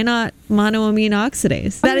like, why not monoamine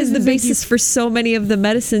oxidase? That is the basis for so many of the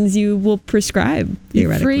medicines you will prescribe,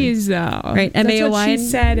 theoretically. Freeze, though. Right, That's MAOI. what she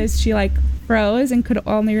said is she like froze and could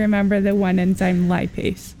only remember the one enzyme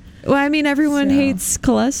lipase. Well, I mean, everyone hates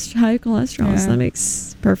high cholesterol, so that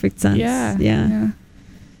makes perfect sense. Yeah.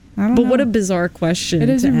 I don't But know. what a bizarre question It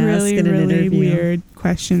is to a ask really, in an really interview. weird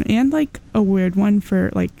question, and like a weird one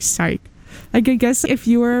for like psych. Like, I guess if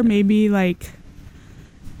you were maybe like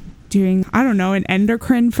doing, I don't know, an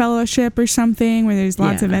endocrine fellowship or something where there's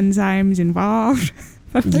lots of enzymes involved.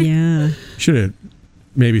 Yeah. Should have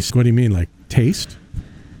maybe. What do you mean, like taste?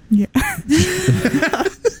 Yeah.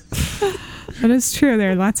 That is true.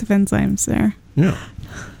 There are lots of enzymes there. Yeah.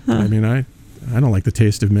 I mean, I don't like the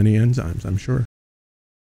taste of many enzymes, I'm sure.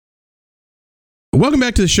 Welcome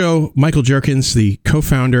back to the show. Michael Jerkins, the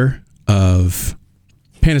co-founder of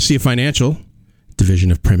Panacea Financial,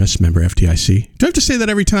 division of Primis, member FDIC. Do I have to say that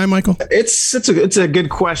every time, Michael? It's a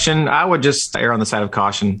good question. I would just err on the side of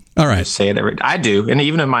caution. All right. Just say it I do. And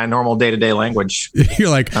even in my normal day-to-day language. You're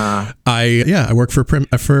like, I work for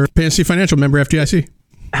Panacea Financial, member FDIC.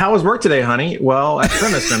 How was work today, honey? Well, at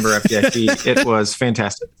Primis, member FDIC, it was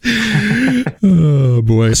fantastic. Oh,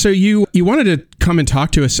 boy. So you wanted to come and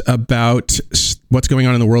talk to us about what's going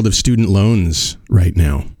on in the world of student loans right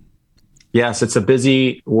now. Yes, it's a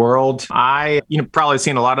busy world. You've probably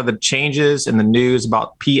seen a lot of the changes in the news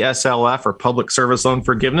about PSLF, or Public Service Loan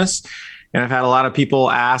Forgiveness. And I've had a lot of people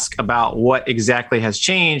ask about what exactly has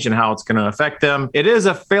changed and how it's going to affect them. It is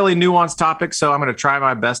a fairly nuanced topic, so I'm going to try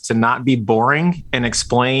my best to not be boring and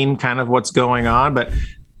explain kind of what's going on. But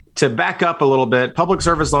to back up a little bit, Public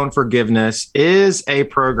Service Loan Forgiveness is a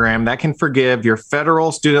program that can forgive your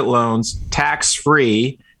federal student loans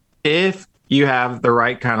tax-free if you have the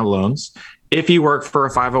right kind of loans, if you work for a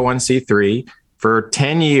 501c3 for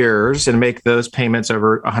 10 years and make those payments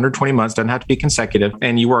over 120 months, doesn't have to be consecutive,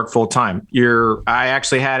 and you work full time. I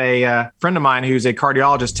actually had a friend of mine who's a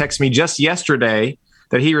cardiologist text me just yesterday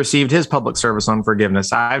that he received his Public Service Loan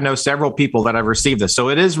Forgiveness. I know several people that have received this. So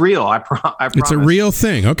it is real. I promise. It's a real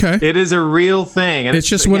thing. Okay. It is a real thing. And it's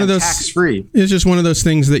just one of those tax-free. It's just one of those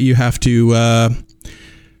things that you have to,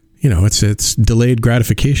 it's delayed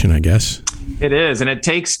gratification, I guess. It is. And it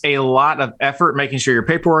takes a lot of effort making sure your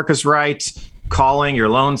paperwork is right, calling your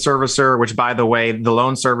loan servicer, which, by the way, the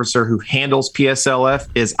loan servicer who handles PSLF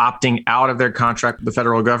is opting out of their contract with the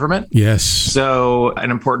federal government. Yes. So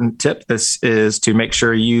an important tip, this is to make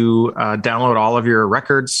sure you download all of your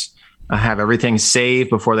records, have everything saved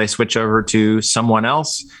before they switch over to someone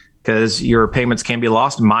else, because your payments can be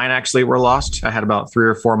lost. Mine actually were lost. I had about 3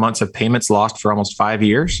 or 4 months of payments lost for almost 5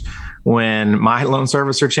 years when my loan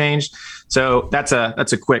servicer changed. So that's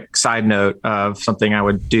a quick side note of something I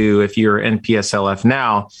would do if you're in PSLF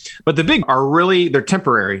now. But the big are really, they're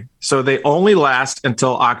temporary. So they only last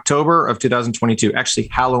until October of 2022, actually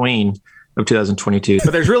Halloween of 2022.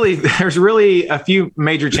 But there's really a few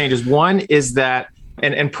major changes. One is that,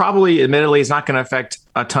 and probably admittedly is not going to affect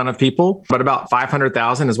a ton of people, but about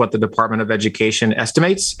 500,000 is what the Department of Education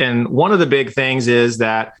estimates. And one of the big things is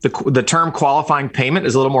that the term qualifying payment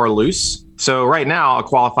is a little more loose. So right now, a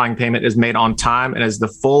qualifying payment is made on time and is the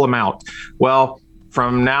full amount. Well,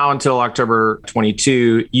 from now until October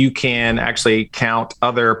 22, you can actually count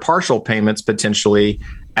other partial payments potentially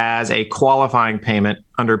as a qualifying payment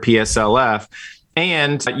under PSLF.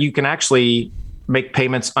 And you can actually make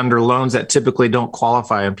payments under loans that typically don't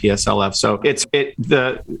qualify in PSLF. So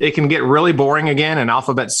it can get really boring again in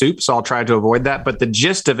alphabet soup. So I'll try to avoid that. But the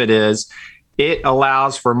gist of it is it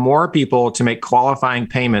allows for more people to make qualifying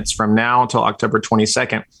payments from now until October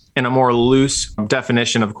 22nd in a more loose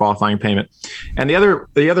definition of qualifying payment. And the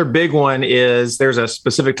other big one is there's a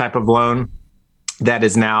specific type of loan that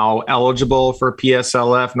is now eligible for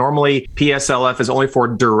PSLF. Normally, PSLF is only for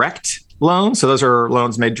direct loans. So those are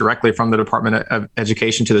loans made directly from the Department of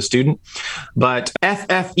Education to the student. But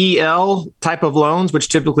FFEL type of loans, which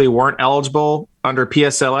typically weren't eligible under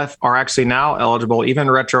PSLF, are actually now eligible, even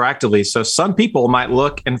retroactively. So some people might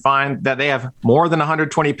look and find that they have more than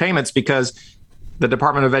 120 payments because the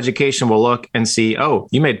Department of Education will look and see, oh,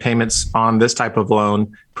 you made payments on this type of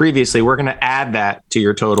loan previously. We're going to add that to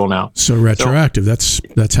your total now. So retroactive,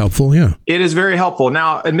 that's helpful. Yeah. It is very helpful.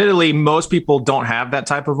 Now, admittedly, most people don't have that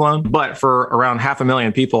type of loan, but for around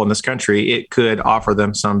 500,000 people in this country, it could offer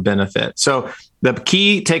them some benefit. So the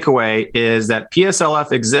key takeaway is that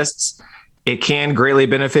PSLF exists. It can greatly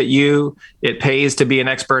benefit you. It pays to be an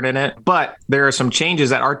expert in it, but there are some changes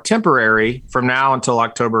that are temporary from now until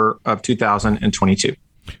October of 2022.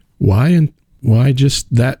 Why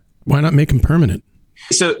not make them permanent?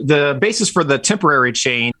 So the basis for the temporary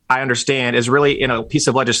change, I understand, is really in a piece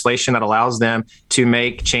of legislation that allows them to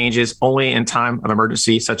make changes only in time of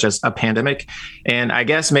emergency, such as a pandemic. And I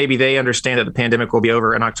guess maybe they understand that the pandemic will be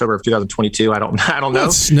over in October of 2022. I don't know. Well,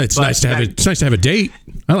 it's nice to have a date.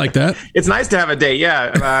 I like that. It's nice to have a date.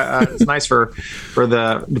 Yeah. It's nice for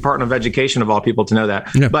the Department of Education, of all people, to know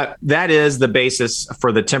that. Yeah. But that is the basis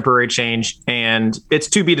for the temporary change. And it's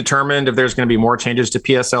to be determined if there's going to be more changes to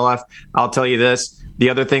PSLF. I'll tell you this. The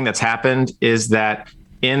other thing that's happened is that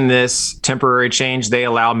in this temporary change, they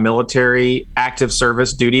allow military active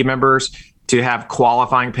service duty members to have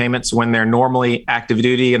qualifying payments when they're normally active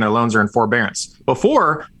duty and their loans are in forbearance.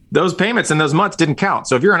 Before, those payments in those months didn't count.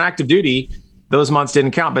 So if you're on active duty, those months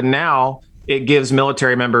didn't count. But now it gives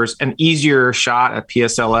military members an easier shot at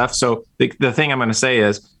PSLF. So the thing I'm going to say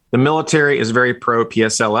is the military is very pro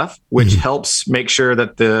PSLF, which helps make sure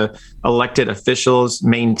that the elected officials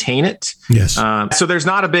maintain it. Yes. So there's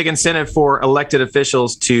not a big incentive for elected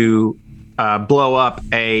officials to blow up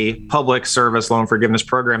a public service loan forgiveness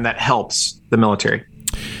program that helps the military.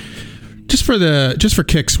 Just for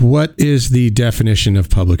kicks, what is the definition of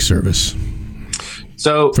public service?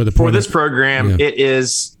 So for this program, It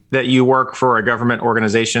is that you work for a government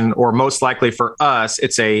organization, or most likely for us,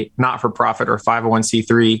 it's a not-for-profit or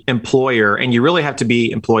 501c3 employer. And you really have to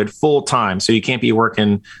be employed full time. So you can't be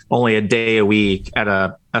working only a day a week at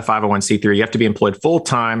a 501c3. You have to be employed full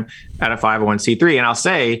time at a 501c3. And I'll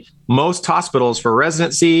say most hospitals for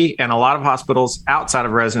residency and a lot of hospitals outside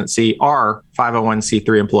of residency are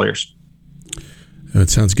 501c3 employers. That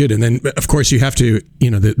sounds good. And then, of course, you have to,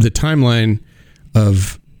 the timeline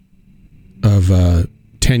of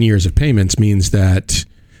 10 years of payments means that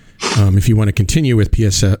if you want to continue with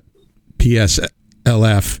PSLF,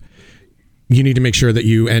 you need to make sure that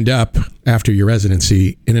you end up after your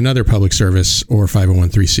residency in another public service or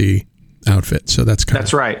 501c outfit. So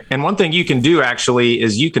that's right. And one thing you can do actually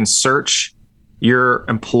is you can search your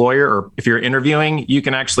employer, or if you're interviewing, you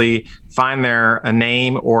can actually find a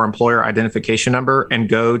name or employer identification number and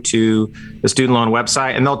go to the student loan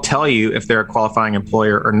website, and they'll tell you if they're a qualifying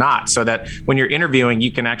employer or not, so that when you're interviewing,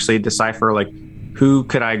 you can actually decipher who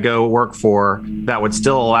could I go work for that would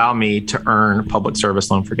still allow me to earn public service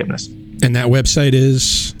loan forgiveness. And that website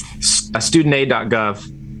is?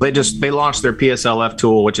 studentaid.gov. They launched their PSLF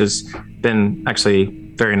tool, which has been actually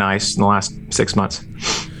very nice in the last 6 months.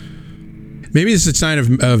 Maybe this is a sign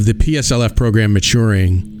of the PSLF program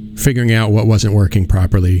maturing, figuring out what wasn't working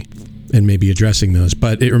properly, and maybe addressing those.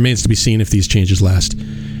 But it remains to be seen if these changes last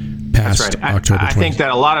past October 20th. I think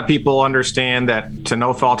that a lot of people understand that, to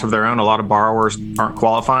no fault of their own, a lot of borrowers aren't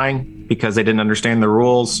qualifying because they didn't understand the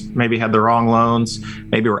rules, maybe had the wrong loans,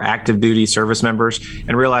 maybe were active duty service members,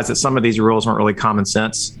 and realized that some of these rules weren't really common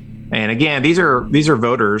sense. And again, these are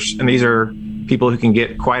voters, and these are people who can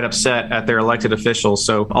get quite upset at their elected officials.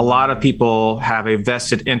 So a lot of people have a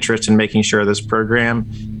vested interest in making sure this program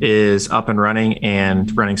is up and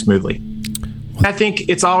running smoothly. I think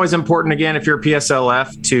it's always important, again, if you're a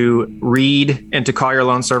PSLF, to read and to call your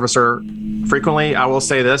loan servicer frequently. I will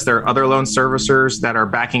say this, there are other loan servicers that are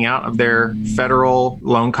backing out of their federal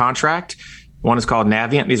loan contract. One is called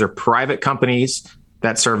Navient. These are private companies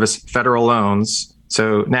that service federal loans.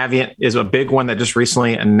 So Navient is a big one that just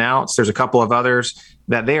recently announced. There's a couple of others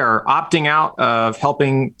that they are opting out of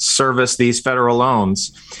helping service these federal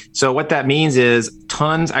loans. So what that means is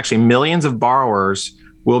millions of borrowers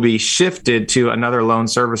will be shifted to another loan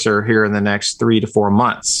servicer here in the next 3 to 4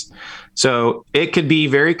 months. So it could be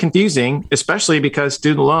very confusing, especially because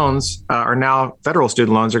student loans federal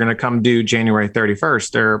student loans are going to come due January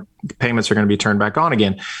 31st. Their payments are going to be turned back on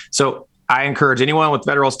again. So I encourage anyone with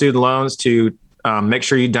federal student loans to make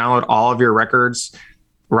sure you download all of your records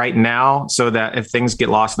right now, so that if things get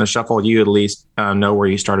lost in the shuffle, you at least know where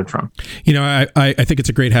you started from. You know, I think it's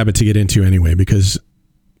a great habit to get into anyway, because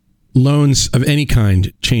loans of any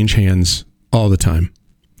kind change hands all the time.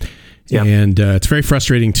 Yep. And it's very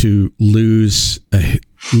frustrating to lose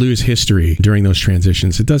history during those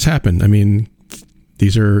transitions. It does happen. I mean,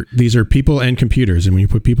 these are people and computers, and when you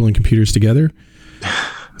put people and computers together,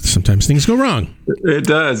 sometimes things go wrong. It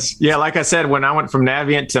does. Yeah, like I said, when I went from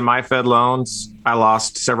Navient to MyFed Loans, I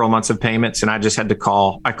lost several months of payments, and I just had to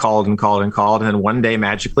call. I called and called and called, and then one day,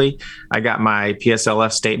 magically, I got my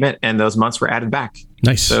PSLF statement, and those months were added back.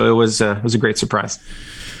 Nice. So it was a great surprise.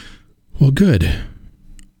 Well, good.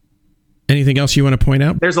 Anything else you want to point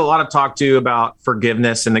out? There's a lot of talk too about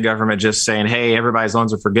forgiveness and the government just saying, hey, everybody's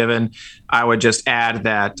loans are forgiven. I would just add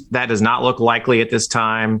that does not look likely at this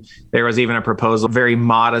time. There was even a proposal, very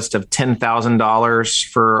modest, of $10,000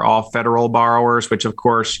 for all federal borrowers, which of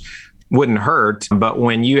course wouldn't hurt. But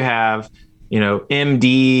when you have,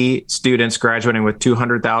 MD students graduating with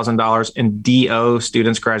 $200,000 and DO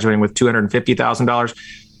students graduating with $250,000,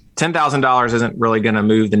 $10,000 isn't really going to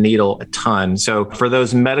move the needle a ton. So for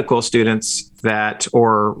those medical students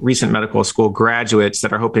or recent medical school graduates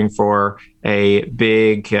that are hoping for a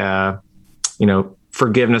big,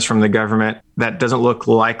 forgiveness from the government, that doesn't look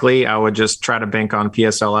likely. I would just try to bank on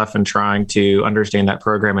PSLF and trying to understand that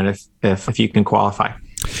program, and if you can qualify.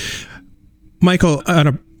 Michael,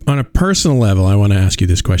 on a personal level, I want to ask you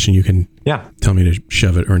this question. You can tell me to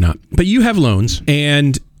shove it or not. But you have loans,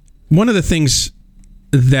 and one of the things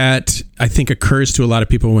that I think occurs to a lot of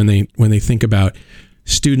people when they think about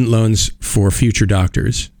student loans for future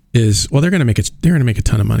doctors is, well, they're going to make a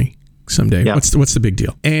ton of money someday. Yeah. What's the big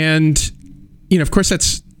deal? And of course,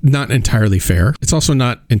 that's not entirely fair. It's also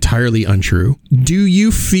not entirely untrue. Do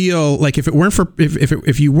you feel like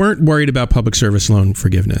if you weren't worried about public service loan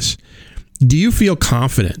forgiveness, do you feel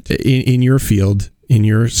confident in your field, in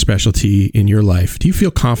your specialty, in your life? Do you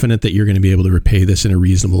feel confident that you're going to be able to repay this in a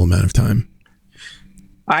reasonable amount of time?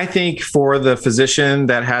 I think for the physician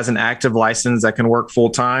that has an active license that can work full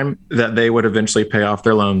time, that they would eventually pay off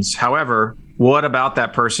their loans. However, what about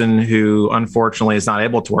that person who unfortunately is not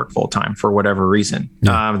able to work full time for whatever reason?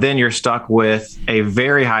 No. Then you're stuck with a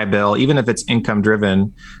very high bill, even if it's income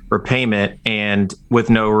driven repayment, and with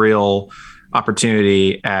no real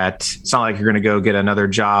opportunity it's not like you're going to go get another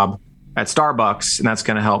job at Starbucks, and that's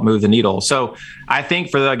going to help move the needle. So I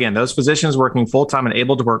think for those physicians working full time and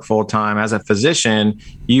able to work full time as a physician,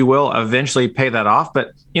 you will eventually pay that off.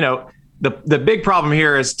 But the big problem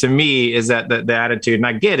here is, to me, is that the attitude, and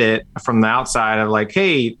I get it from the outside of like,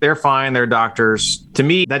 hey, they're fine, they're doctors. To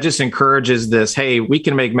me, that just encourages this, hey, we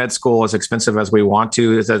can make med school as expensive as we want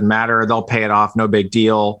to. It doesn't matter. They'll pay it off. No big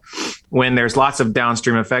deal. When there's lots of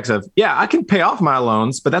downstream effects of, I can pay off my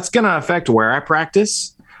loans, but that's going to affect where I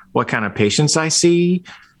practice, what kind of patients I see,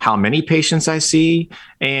 how many patients I see,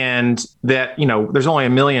 and that, there's only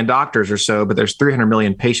 1 million doctors or so, but there's 300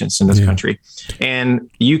 million patients in this country.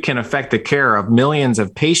 And you can affect the care of millions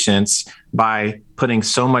of patients by putting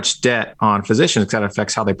so much debt on physicians, because that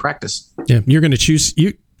affects how they practice. Yeah, you're going to choose,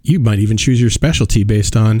 you might even choose your specialty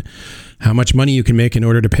based on how much money you can make in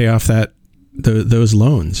order to pay off that those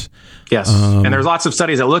loans. Yes. And there's lots of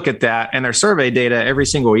studies that look at that, and their survey data every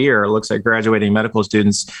single year looks at graduating medical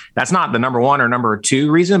students. That's not the number one or number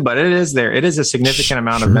two reason, but it is there. It is a significant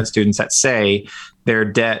amount of med students that say their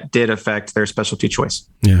debt did affect their specialty choice.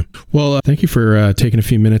 Yeah. Well, thank you for taking a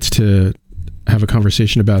few minutes to have a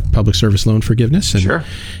conversation about public service loan forgiveness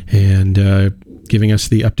and giving us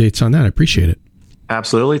the updates on that. I appreciate it.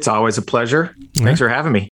 Absolutely. It's always a pleasure. Thanks for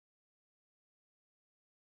having me.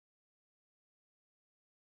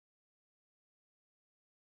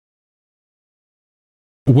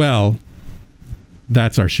 Well,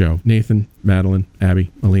 that's our show. Nathan, Madeline,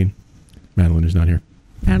 Abby, Aline. Madeline is not here.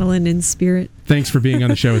 Madeline in spirit. Thanks for being on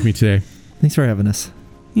the show with me today. Thanks for having us.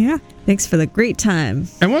 Yeah. Thanks for the great time.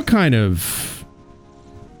 And what kind of...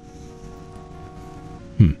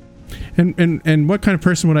 And what kind of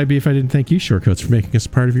person would I be if I didn't thank you, Shortcoats, for making us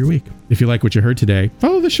part of your week? If you like what you heard today,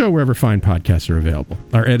 follow the show wherever fine podcasts are available.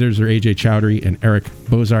 Our editors are AJ Chowdhury and Eric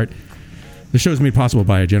Bozart. The show is made possible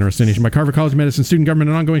by a generous donation by Carver College of Medicine Student Government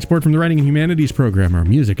and ongoing support from the Writing and Humanities program. Our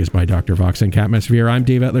music is by Dr. Vox and Cat Mesvier. I'm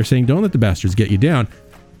Dave Etler saying, don't let the bastards get you down.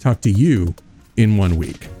 Talk to you in 1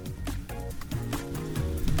 week.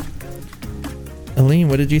 Aline,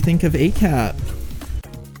 what did you think of ACAP?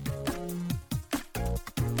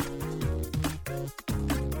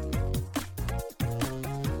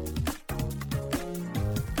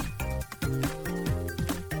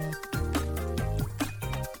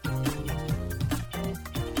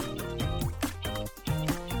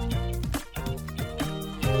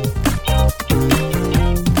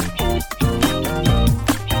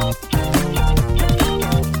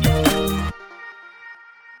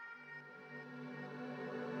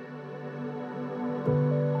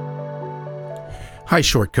 Hi,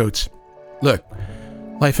 Shortcoats. Look,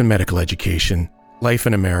 life in medical education, life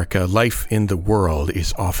in America, life in the world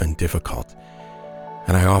is often difficult.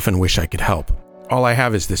 And I often wish I could help. All I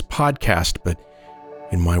have is this podcast, but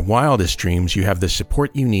in my wildest dreams, you have the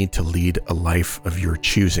support you need to lead a life of your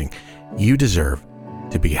choosing. You deserve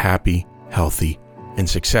to be happy, healthy, and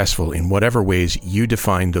successful in whatever ways you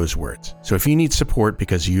define those words. So if you need support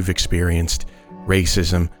because you've experienced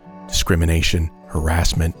racism, discrimination,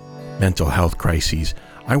 harassment, mental health crises,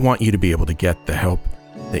 I want you to be able to get the help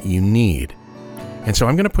that you need. And so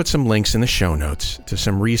I'm going to put some links in the show notes to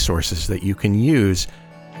some resources that you can use.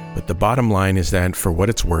 But the bottom line is that for what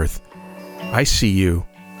it's worth, I see you.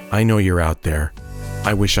 I know you're out there.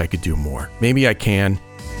 I wish I could do more. Maybe I can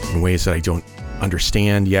in ways that I don't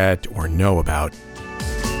understand yet or know about.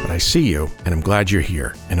 But I see you, and I'm glad you're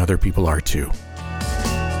here, and other people are too.